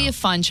helps. It'll be a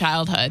fun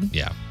childhood.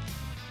 Yeah.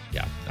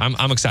 Yeah,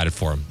 I'm excited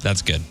for him.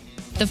 That's good.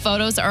 The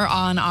photos are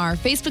on our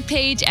Facebook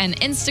page and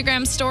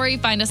Instagram story.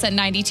 Find us at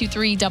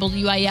 92.3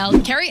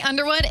 WIL. Carrie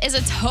Underwood is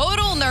a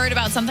total nerd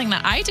about something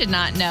that I did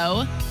not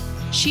know.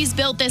 She's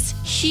built this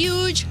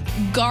huge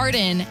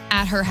garden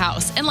at her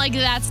house. And like,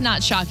 that's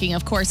not shocking.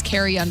 Of course,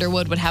 Carrie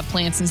Underwood would have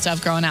plants and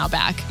stuff growing out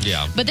back.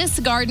 Yeah. But this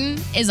garden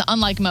is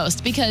unlike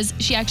most because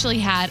she actually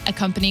had a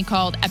company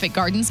called Epic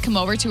Gardens come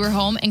over to her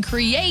home and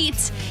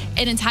create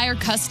an entire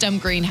custom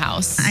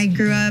greenhouse. I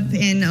grew up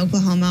in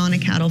Oklahoma on a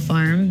cattle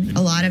farm.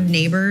 A lot of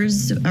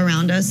neighbors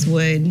around us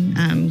would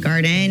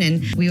garden,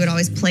 and we would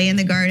always play in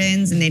the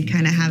gardens, and they'd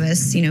kind of have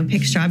us,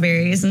 pick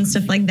strawberries and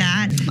stuff like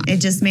that. It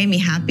just made me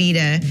happy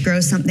to grow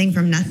something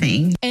from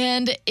nothing.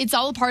 And it's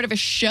all a part of a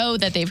show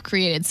that they've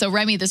created. So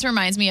Remy, this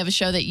reminds me of a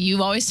show that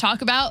you always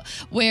talk about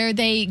where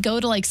they go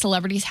to like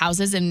celebrities'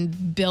 houses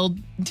and build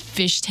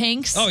fish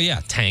tanks. Oh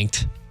yeah,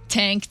 tanked.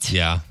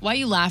 Yeah. Why are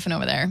you laughing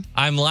over there?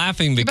 I'm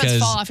laughing because you're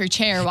about to fall off your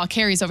chair while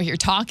Carrie's over here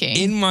talking.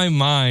 In my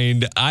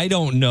mind, I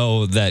don't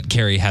know that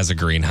Carrie has a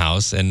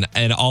greenhouse, and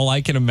all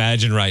I can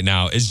imagine right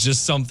now is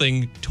just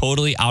something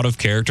totally out of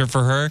character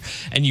for her.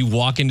 And you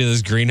walk into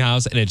this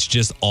greenhouse and it's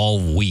just all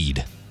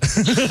weed.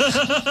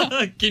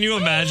 Can you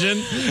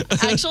imagine?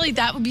 Actually,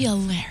 that would be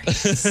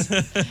hilarious.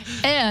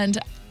 And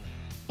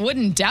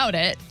wouldn't doubt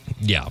it.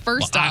 Yeah.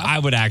 First off. I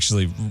would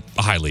actually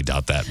highly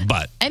doubt that.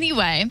 But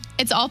anyway,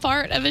 it's all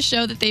part of a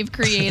show that they've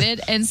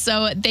created. And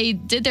so they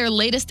did their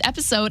latest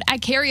episode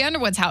at Carrie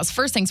Underwood's house.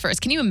 First things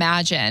first, can you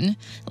imagine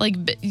like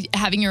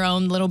having your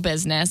own little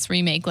business where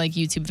you make like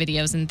YouTube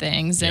videos and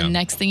things? And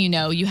next thing you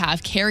know, you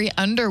have Carrie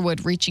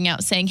Underwood reaching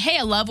out saying, "Hey,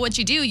 I love what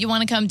you do. You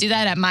want to come do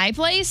that at my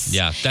place?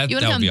 Yeah, you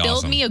want to come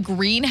build me a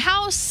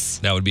greenhouse?"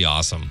 That would be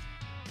awesome.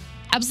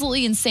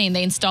 Absolutely insane.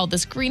 They installed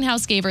this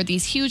greenhouse, gave her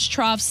these huge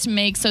troughs to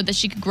make so that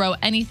she could grow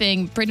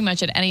anything pretty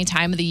much at any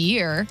time of the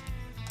year.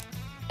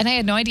 And I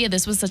had no idea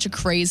this was such a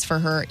craze for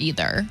her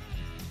either.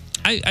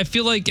 I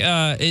feel like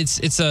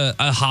it's a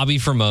hobby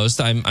for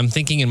most. I'm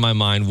thinking in my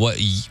mind,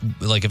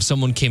 like if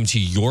someone came to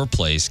your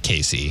place,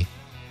 Casey,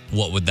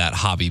 what would that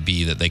hobby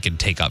be that they could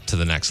take up to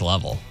the next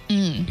level?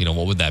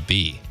 What would that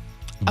be?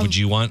 Would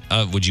you want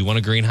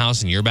a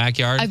greenhouse in your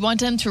backyard? I'd want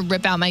them to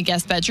rip out my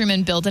guest bedroom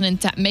and build it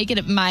and make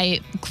it my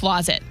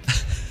closet.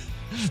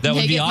 That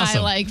would be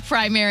awesome. My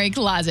primary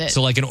closet.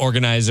 So like an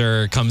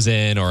organizer comes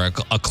in or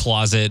a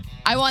closet.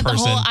 I want the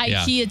whole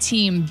IKEA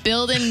team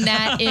building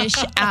that ish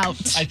out.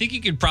 I think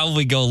you could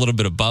probably go a little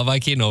bit above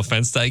IKEA. No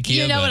offense to IKEA.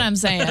 You know what I'm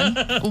saying?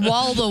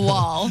 Wall to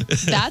wall.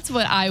 That's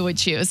what I would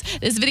choose.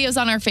 This video's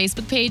on our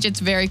Facebook page. It's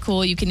very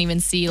cool. You can even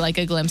see like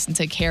a glimpse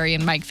into Carrie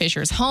and Mike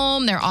Fisher's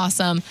home. Their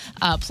awesome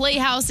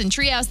playhouse and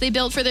treehouse they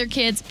built for their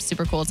kids.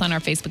 Super cool. It's on our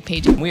Facebook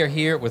page. We are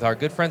here with our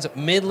good friends at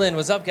Midland.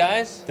 What's up,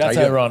 guys? That's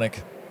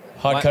ironic.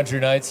 Hot country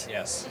nights.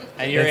 Yes.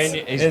 And you're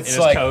in his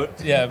like,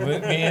 coat. Yeah,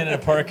 me in a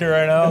parka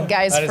right now.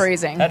 Guy's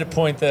freezing. I had to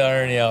point the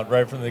irony out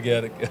right from the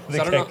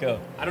get-go.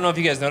 I don't know if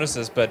you guys noticed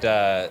this, but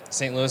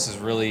St. Louis is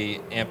really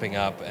amping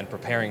up and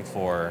preparing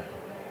for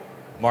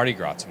Mardi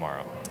Gras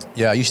tomorrow.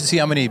 Yeah, you should see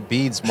how many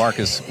beads Mark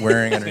is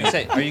wearing I was gonna underneath.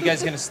 say, are you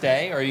guys gonna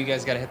stay, or are you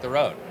guys gotta hit the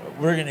road?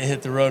 We're going to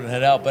hit the road and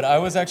head out. But I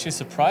was actually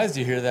surprised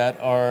to hear that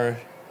our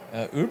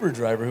Uber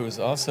driver, who is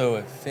also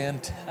a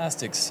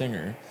fantastic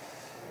singer,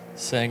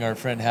 sang our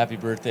friend happy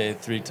birthday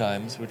 3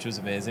 times, which was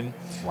amazing.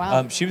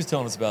 Wow. She was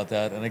telling us about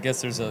that, and I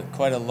guess there's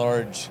quite a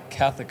large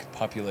Catholic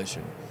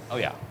population, Oh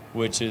yeah.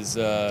 which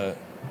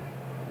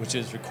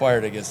is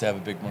required, I guess, to have a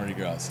big Mardi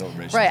Gras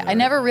celebration. Right. I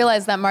never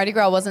realized that Mardi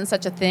Gras wasn't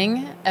such a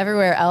thing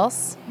everywhere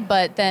else.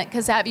 But then,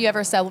 because have you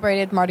ever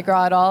celebrated Mardi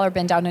Gras at all or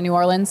been down to New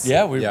Orleans?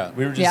 Yeah, we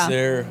were just Yeah.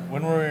 there.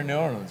 When were we in New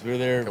Orleans? We were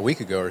there A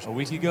week ago or a something.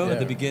 week ago Yeah. at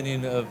the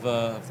beginning of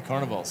the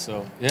carnival.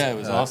 So yeah, it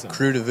was awesome.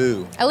 Crew de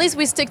Vue. At least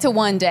we stick to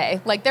one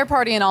day. Like they're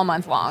partying all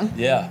month long.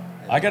 Yeah.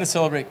 I got to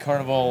celebrate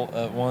Carnival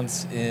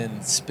once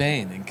in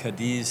Spain, in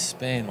Cadiz,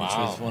 Spain, which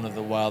Wow. was one of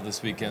the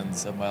wildest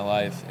weekends of my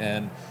life.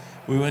 And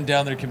we went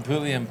down there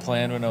completely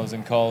unplanned when I was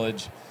in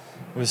college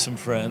with some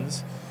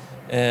friends.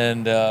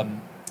 And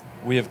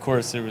we, of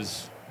course,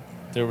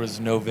 there was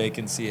no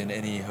vacancy in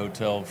any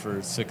hotel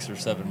for 6 or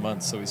 7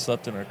 months. So we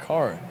slept in our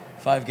car,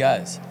 5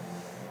 guys,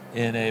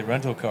 in a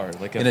rental car,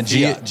 like In a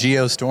Fiat.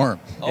 Geostorm.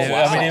 Oh, Yeah,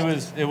 wow. I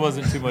mean, it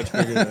wasn't too much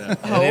bigger than that.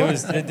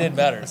 And it didn't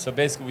matter. So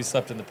basically, we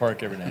slept in the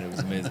park every night. It was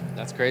amazing.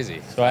 That's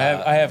crazy. So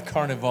I have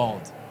Carnival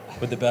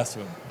with the best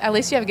of them. At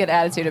least you have a good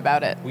attitude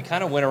about it. We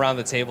kind of went around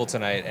the table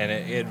tonight, and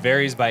it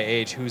varies by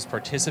age who's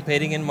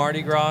participating in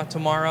Mardi Gras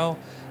tomorrow.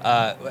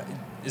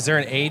 Is there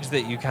an age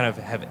that you kind of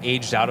have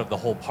aged out of the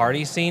whole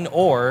party scene,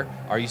 or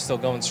are you still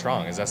going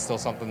strong? Is that still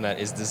something that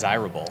is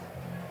desirable?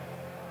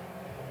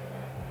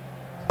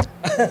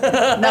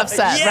 Enough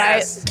said,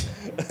 Yes!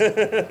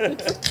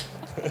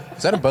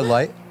 Is that a Bud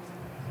Light?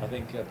 I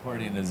think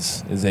partying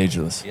is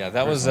ageless. Yeah,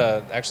 that was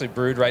actually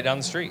brewed right down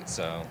the street,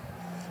 so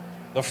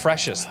the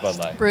freshest Bud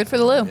Light. right? Brewed for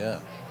the Lou. Yeah.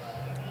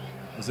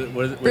 Is it,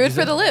 what is it, Brewed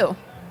for the Lou.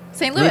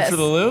 St. Louis. Brewed for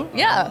the Lou?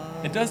 Yeah.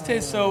 It does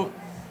taste so.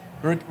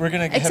 We're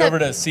gonna head Except- over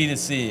to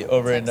C2C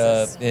over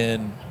Texas.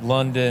 in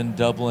London,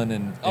 Dublin,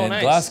 and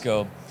Nice.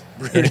 Glasgow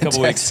in a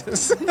couple weeks.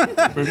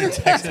 Brewed in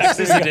Texas.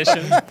 Texas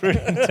edition. Brewed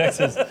in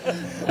Texas.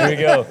 There we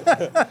go.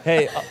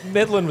 Hey,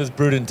 Midland was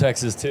brewed in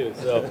Texas too.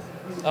 So,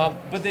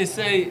 but they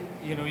say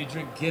you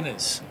drink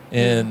Guinness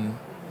in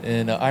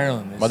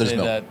Ireland. They Mother's say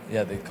milk. That,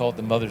 yeah, they call it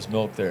the mother's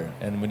milk there.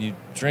 And when you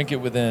drink it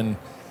within,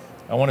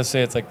 I want to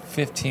say it's like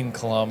 15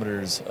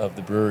 kilometers of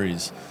the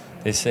breweries,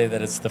 they say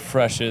that it's the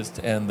freshest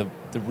and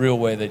the real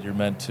way that you're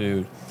meant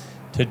to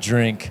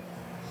drink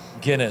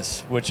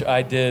Guinness, which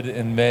I did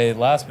in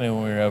last May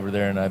when we were over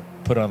there, and I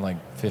put on like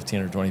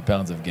 15 or 20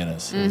 pounds of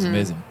Guinness. It was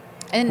amazing.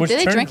 And Which do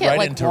they turned drink it right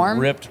like into warm?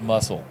 ripped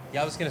muscle.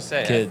 Yeah, I was gonna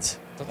say. Kids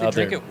Don't they out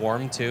drink there. it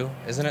warm too?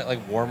 Isn't it like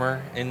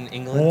warmer in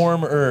England?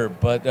 Warm herb,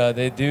 but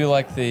they do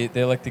like the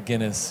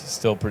Guinness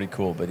still pretty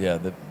cool. But yeah,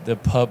 the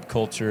pub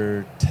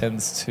culture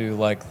tends to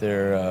like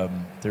their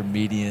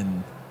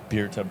median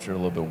beer temperature a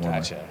little bit warmer.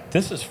 Gotcha.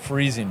 This is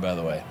freezing, by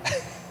the way.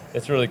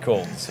 It's really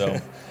cold. So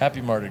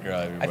happy Mardi Gras,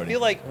 everybody. I feel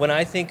like when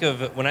I think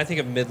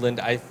of Midland,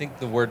 I think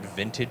the word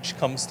vintage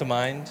comes to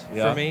mind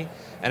Yeah. for me.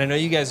 And I know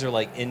you guys are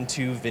like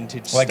into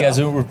vintage like stuff. as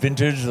if we're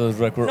vintage,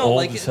 like we're No, old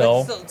like, as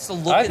hell. it's the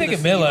look I and think the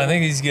of Midland. I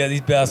feel. think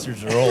these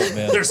bastards are old,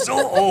 man. They're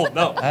so old.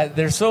 No.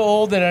 They're so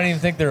old that I don't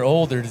even think they're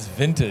old. They're just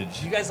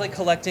vintage. You guys like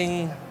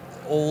collecting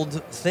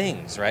old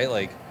things, right?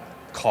 Like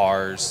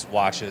cars,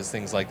 watches,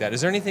 things like that.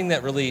 Is there anything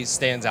that really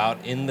stands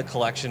out in the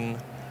collection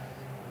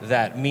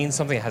that means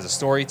something, that has a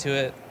story to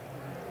it?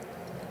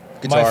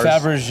 Guitars. My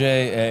Fabergé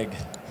egg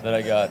that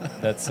I got.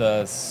 That's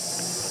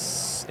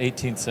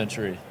 18th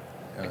century.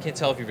 I can't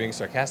tell if you're being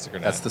sarcastic or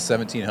not. That's the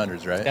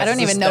 1700s, right? I don't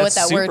even know what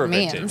that super word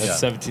means. vintage.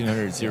 That's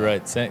 1700s. You're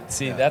right.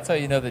 See, that's how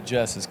you know that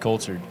Jess is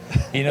cultured.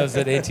 He knows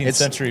that 18th It's-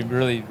 century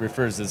really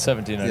refers to the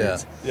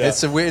 1700s. Yeah.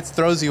 It's a weird. It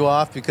throws you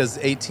off because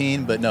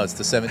 18, but no, it's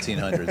the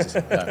 1700s.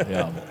 Yeah.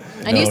 Yeah.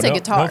 And you say no,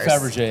 guitars. No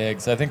Fabergé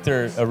eggs. I think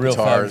they're a real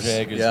Guitars, Fabergé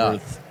egg is yeah.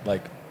 worth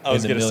like I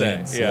was in the gonna say,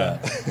 millions.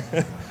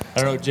 yeah.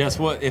 I don't know, Jess.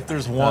 What if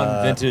there's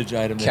one vintage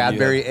item? that you have-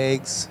 Cadbury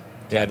eggs,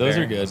 Yeah, those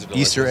are Cadbury. good. Those are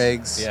Easter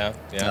delicious. eggs. Yeah,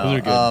 yeah.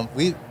 Those are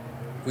good.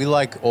 We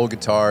like old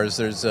guitars.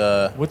 There's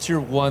What's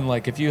your one,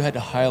 like, if you had to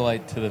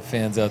highlight to the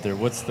fans out there,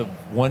 what's the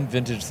one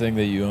vintage thing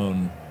that you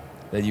own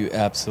that you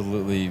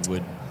absolutely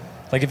would,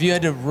 like, if you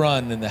had to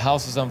run and the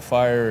house was on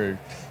fire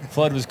or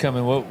flood was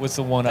coming, what's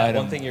the one That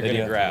item? one thing you're that gonna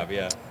you grab,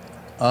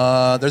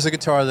 yeah. there's a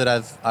guitar that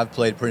I've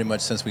played pretty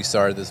much since we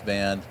started this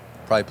band.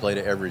 Probably played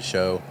at every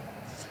show.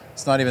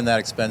 It's not even that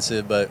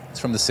expensive, but it's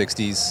from the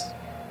 60s,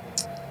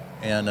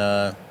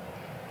 and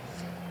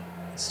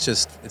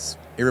it's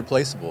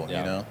irreplaceable. Yeah.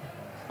 You know.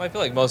 Well, I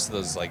feel like most of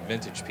those like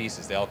vintage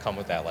pieces, they all come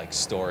with that like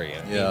story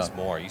and it Yeah. means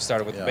more. You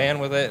started with the Yeah.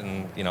 band with it,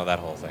 and you know that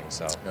whole thing.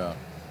 So,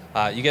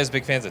 Yeah. you guys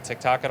big fans of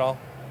TikTok at all?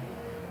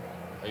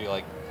 Are you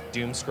like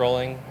doom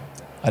scrolling?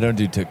 I don't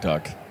do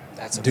TikTok.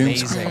 That's Doom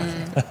amazing.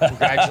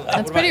 Congratulations.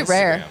 That's pretty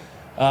rare.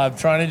 I'm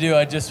trying to do.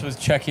 I just was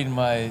checking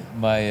my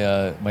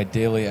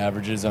daily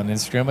averages on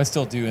Instagram. I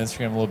still do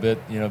Instagram a little bit,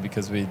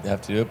 because we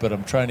have to do it. But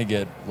I'm trying to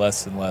get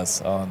less and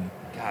less on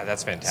God,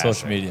 that's fantastic.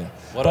 social media.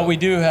 What But a- we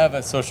do have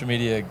a social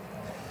media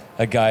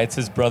a guy. It's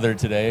his brother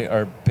today.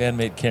 Our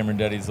bandmate Cameron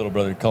Duddy's little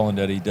brother, Colin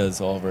Duddy,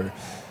 does all of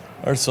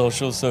our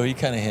socials, so he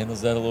kind of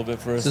handles that a little bit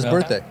for us. It's his now.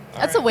 birthday.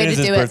 That's a way It to is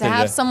his do it, to birthday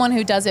have today. someone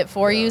who does it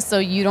for you so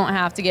you don't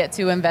have to get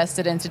too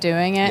invested into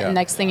doing it. Yeah. And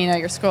next thing you know,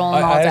 you're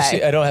scrolling all I day.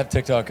 actually I don't have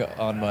TikTok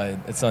on my.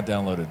 It's not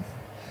downloaded.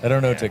 I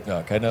don't know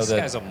TikTok. I know This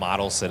that. guy's a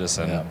model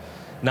citizen. Yeah.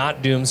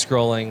 Not doom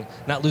scrolling,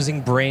 not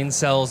losing brain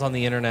cells on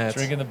the internet.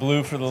 Drinking the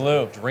blue for the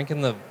Lou.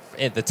 Drinking the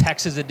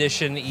Texas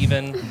edition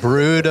even.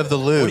 Brood of the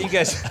Loom. What do you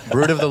guys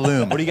Brood of the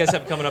Loom. What do you guys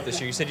have coming up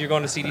this year? You said you're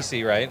going to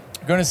CDC, right?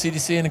 We're going to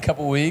CDC in a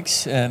couple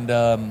weeks,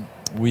 and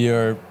we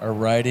are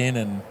writing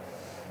and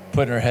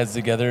putting our heads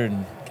together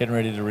and getting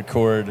ready to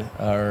record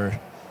our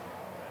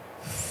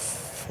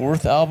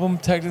 4th album,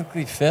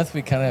 technically 5th.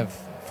 We kind of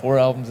have 4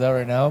 albums out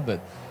right now, but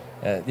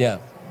yeah,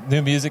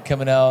 new music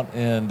coming out,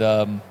 and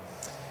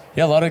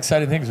yeah, a lot of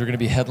exciting things. We're going to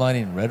be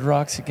headlining Red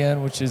Rocks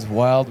again, which is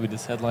wild. We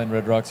just headlined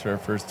Red Rocks for our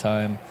first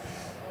time.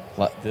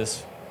 What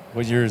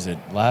year is it?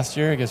 Last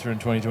year? I guess we're in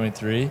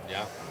 2023.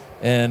 Yeah.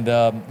 And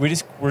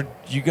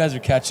you guys are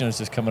catching us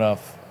just coming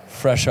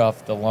fresh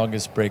off the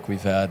longest break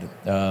we've had,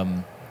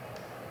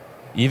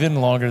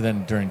 even longer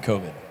than during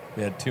COVID.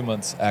 We had 2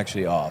 months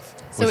actually off.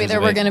 So either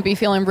we're going to be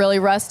feeling really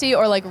rusty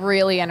or like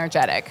really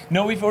energetic.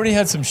 No, we've already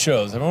had some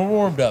shows. I mean, we're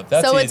warmed up.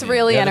 That's So it's easy.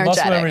 really The muscle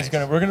energetic.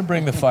 memory's we're going to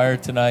bring the fire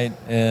tonight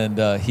and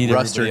heat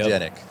everybody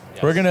up.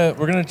 Rustergenic.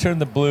 We're gonna turn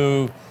the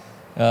blue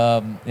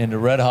into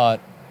red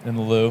hot in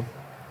the Lou.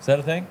 Is that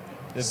a thing?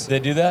 Did they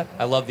do that?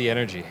 I love the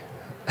energy.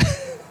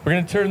 We're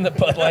gonna turn the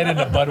Bud Light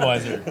into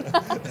Budweiser.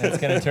 And it's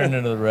gonna turn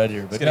into the red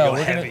here. But gonna go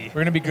we're heavy.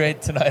 gonna be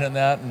great tonight on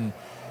that. And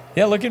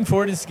yeah, looking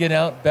forward to just getting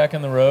out back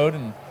on the road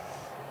and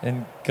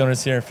going to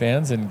see our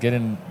fans and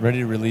getting ready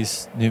to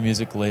release new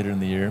music later in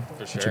the year, For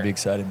which sure. will be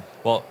exciting.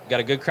 Well, got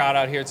a good crowd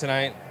out here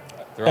tonight.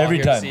 They're all Every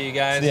here time. to see you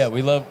guys. Yeah,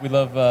 we love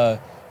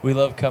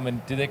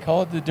coming. Do they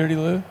call it the Dirty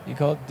Lou? You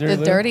call it Dirty The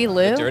Lou? Dirty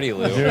Lou? The Dirty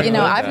Lou. Dirty You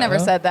know, Lou? I've never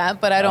Huh? said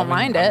that, but I don't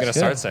mind I'm it. gonna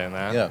start saying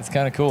that. Yeah. It's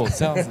kind of cool. It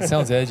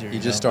sounds edgy. You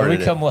just started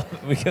we it.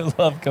 We can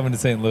love coming to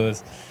St.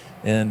 Louis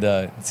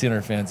and seeing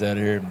our fans out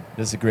here.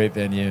 This is a great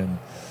venue.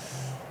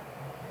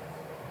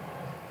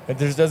 And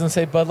there doesn't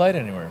say Bud Light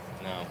anywhere.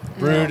 No.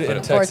 Brewed But in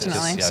it- Texas.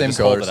 Unfortunately. Yeah, Same just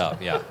hold colors. it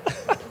up. Yeah.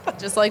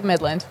 Just like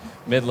Midland.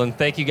 Midland,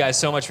 thank you guys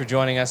so much for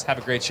joining us. Have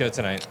a great show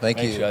tonight. Thank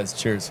Thanks, you. guys.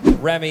 Cheers.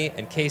 Remy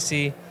and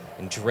Casey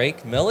and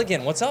Drake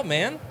Milligan. What's up,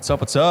 man? What's up?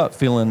 What's up?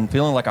 Feeling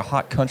like a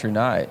hot country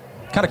night.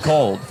 Kind of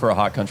cold for a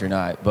hot country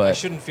night, I but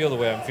shouldn't feel the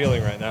way I'm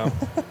feeling right now.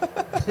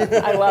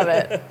 I love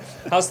it.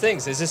 How's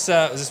things? Is this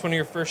one of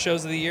your first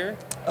shows of the year?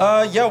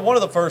 yeah, one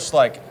of the first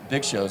like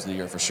big shows of the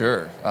year for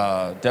sure.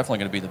 Definitely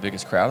going to be the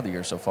biggest crowd of the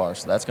year so far,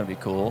 so that's going to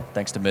be cool.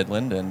 Thanks to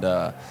Midland,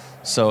 and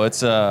so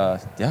it's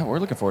yeah, we're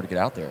looking forward to get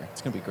out there.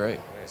 It's going to be great.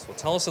 Nice. Well,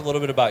 tell us a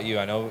little bit about you.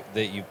 I know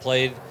that you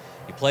played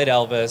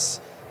Elvis.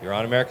 You're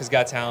on America's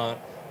Got Talent,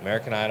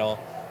 American Idol.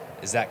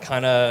 Is that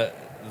kind of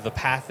the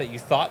path that you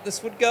thought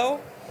this would go?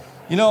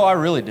 You know, I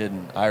really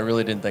didn't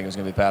think it was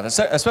going to be path,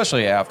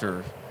 especially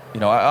after,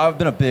 you know, I've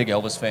been a big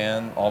Elvis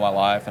fan all my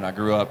life, and I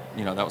grew up,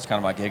 you know, that was kind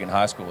of my gig in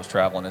high school, was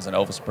traveling as an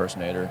Elvis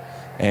impersonator.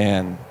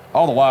 And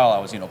all the while I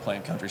was, you know,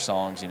 playing country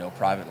songs, you know,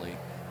 privately.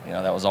 You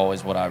know, that was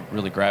always what I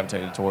really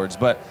gravitated towards.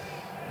 But,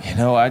 you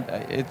know,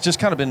 it's just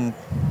kind of been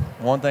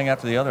one thing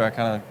after the other. I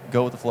kind of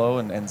go with the flow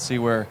and see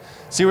where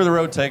the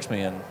road takes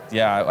me. And,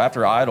 yeah,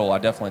 after Idol, I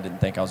definitely didn't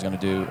think I was going to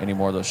do any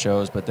more of those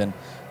shows. But then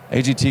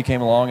AGT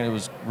came along, and it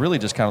was really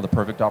just kind of the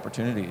perfect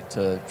opportunity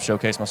to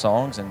showcase my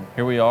songs, and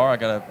here we are. I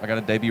got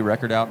a debut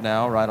record out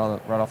now, right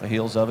off the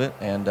heels of it,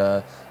 and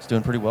it's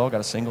doing pretty well.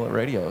 Got a single at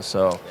radio,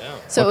 so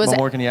So what it was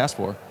more can you ask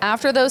for?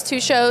 after those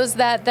 2 shows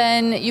that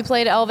then you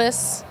played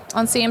Elvis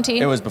on CMT?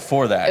 It was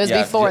before that. It was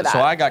yeah. before that.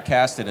 So I got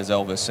casted as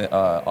Elvis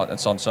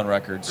on Sun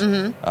Records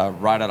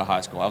right out of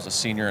high school. I was a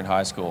senior in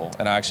high school,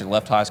 and I actually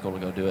left high school to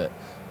go do it.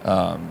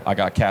 I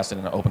got casted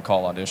in an open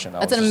call audition.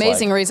 That's an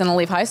amazing reason to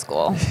leave high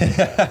school.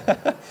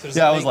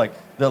 Yeah, I was like,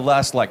 the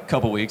last like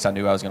couple weeks, I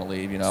knew I was going to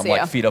leave. You know, I'm Yeah.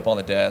 like feet up on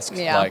the desk,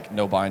 Yeah. like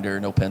no binder,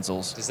 no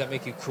pencils. Does that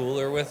make you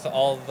cooler with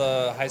all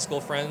the high school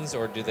friends,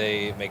 or do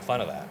they make fun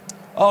of that?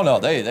 Oh no,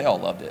 they all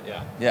loved it.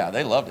 Yeah. Yeah,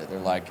 they loved it. They're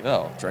like,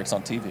 oh, Drake's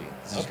on TV.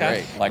 This is Okay.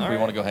 great. Like, All we right.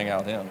 want to go hang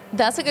out with him.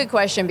 That's a good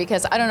question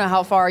because I don't know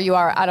how far you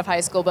are out of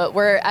high school, but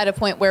we're at a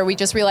point where we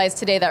just realized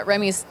today that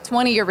Remy's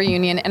 20-year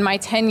reunion and my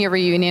 10-year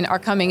reunion are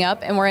coming up,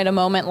 and we're at a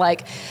moment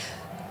like,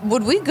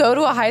 would we go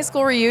to a high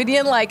school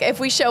reunion? Like, if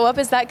we show up,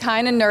 is that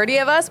kind of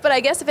nerdy of us? But I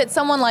guess if it's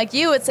someone like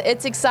you, it's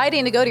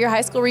exciting to go to your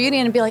high school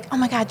reunion and be like, oh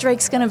my God,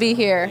 Drake's going to be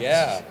here.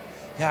 Yeah.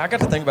 Yeah, I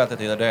got to think about that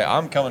the other day.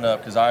 I'm coming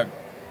up because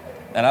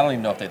and I don't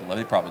even know if they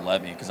probably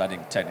let me because I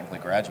didn't technically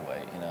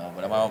graduate, you know.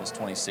 But my mom was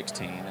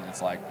 2016, and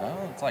it's like,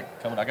 oh, it's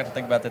like coming. I got to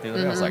think about that the other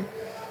day. I was like,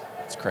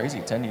 it's crazy,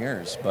 10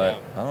 years. But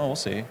I don't know, we'll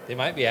see. They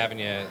might be having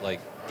you like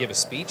give a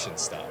speech and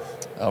stuff.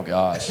 Oh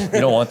gosh, you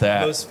don't want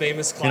that. Most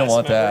famous class You don't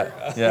want member.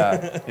 that.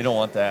 Yeah, you don't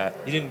want that.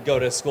 You didn't go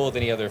to school with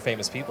any other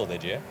famous people,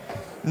 did you?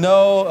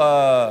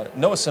 No,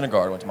 Noah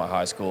Syndergaard went to my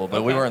high school,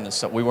 but we Okay.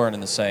 weren't in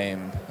the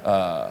same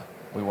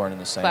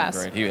Class.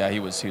 grade. He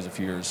was a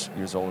few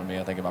years older than me,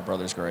 I think, in my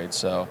brother's grade.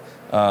 So,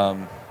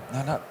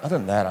 No, not other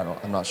than that.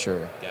 I'm not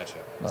sure. Gotcha.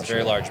 Not He's a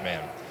very sure. large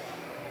man.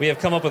 We have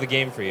come up with a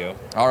game for you.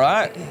 All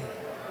right.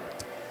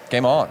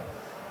 Game on.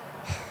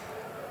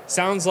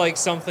 Sounds like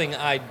something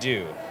I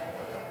do.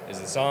 Is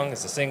it a song?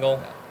 It's a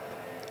single.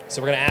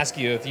 So we're going to ask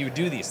you if you would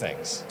do these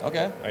things.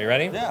 Okay. Are you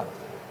ready? Yeah.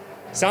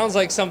 Sounds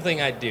like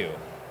something I do.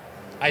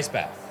 Ice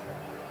bath.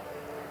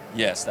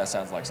 Yes, that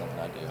sounds like something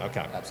I do.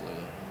 Okay.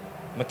 Absolutely.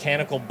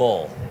 Mechanical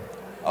bull.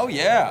 Oh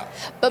yeah.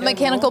 But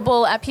Mechanical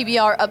Bull at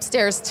PBR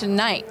upstairs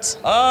tonight.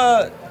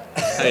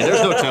 Hey,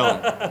 there's no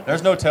telling.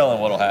 There's no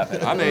telling what'll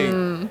happen. I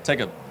may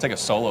take a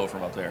solo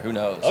from up there. Who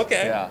knows?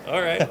 Okay. Yeah.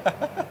 All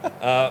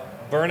right.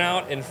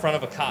 Burnout in front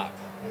of a cop.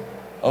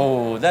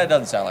 Oh, that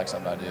doesn't sound like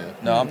something I do.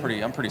 No, I'm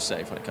pretty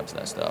safe when it comes to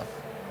that stuff.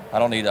 I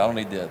don't need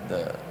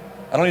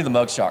the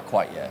mug shot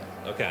quite yet.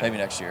 Okay. Maybe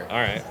next year. All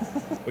right.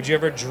 Would you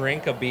ever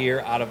drink a beer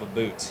out of a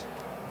boot?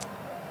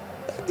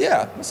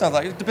 Yeah, it sounds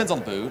like it depends on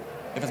the boot.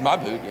 If it's my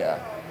boot, yeah.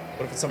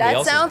 What if it's somebody That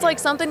else's sounds boot? like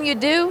something you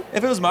do.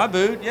 If it was my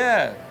boot,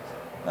 yeah.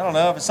 I don't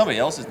know. If it's somebody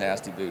else's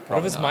nasty boot, What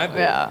probably if it's not. my boot?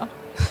 Yeah.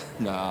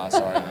 Nah,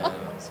 sorry, man.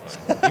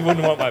 You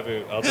wouldn't want my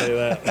boot, I'll tell you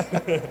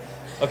that.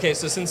 Okay,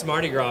 so since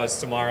Mardi Gras is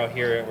tomorrow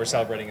here, we're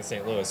celebrating in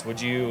St. Louis, would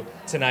you,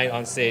 tonight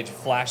on stage,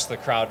 flash the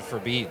crowd for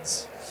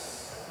beads?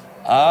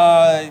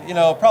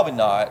 Probably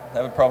not.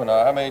 That would probably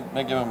not. I may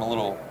give him a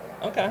little.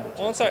 Okay,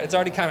 well, it's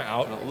already kind of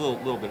out. A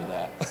little bit of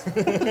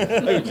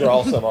that. Maybe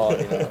draw some on,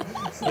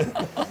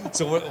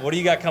 So what do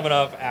you got coming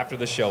up after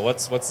the show?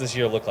 What's this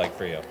year look like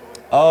for you?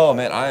 Oh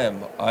man, I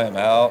am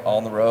out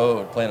on the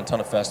road playing a ton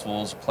of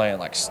festivals, playing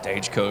like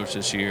Stagecoach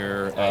this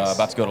year. Nice.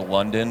 About to go to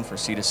London for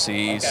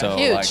C2C. Okay. So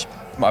Huge.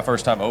 like my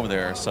first time over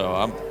there. So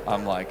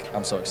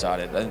I'm so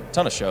excited. A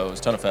ton of shows,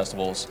 ton of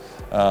festivals.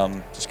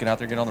 Just get out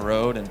there, get on the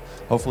road, and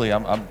hopefully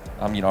I'm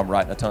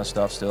writing a ton of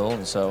stuff still,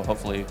 and so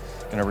hopefully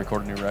gonna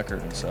record a new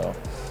record, and so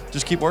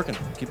just keep working,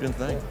 keep doing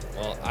the thing.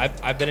 Well,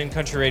 I've been in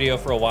country radio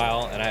for a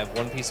while, and I have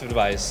one piece of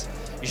advice.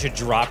 You should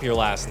drop your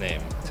last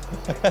name.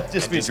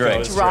 Just be just Drake.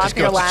 go- Drop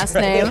your last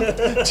name.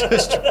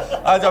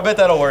 I bet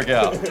that'll work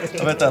out.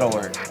 I bet that'll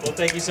work. Well,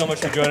 thank you so much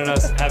for joining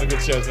us. Have a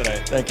good show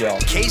tonight. Thank y'all.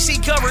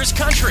 Casey covers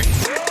country.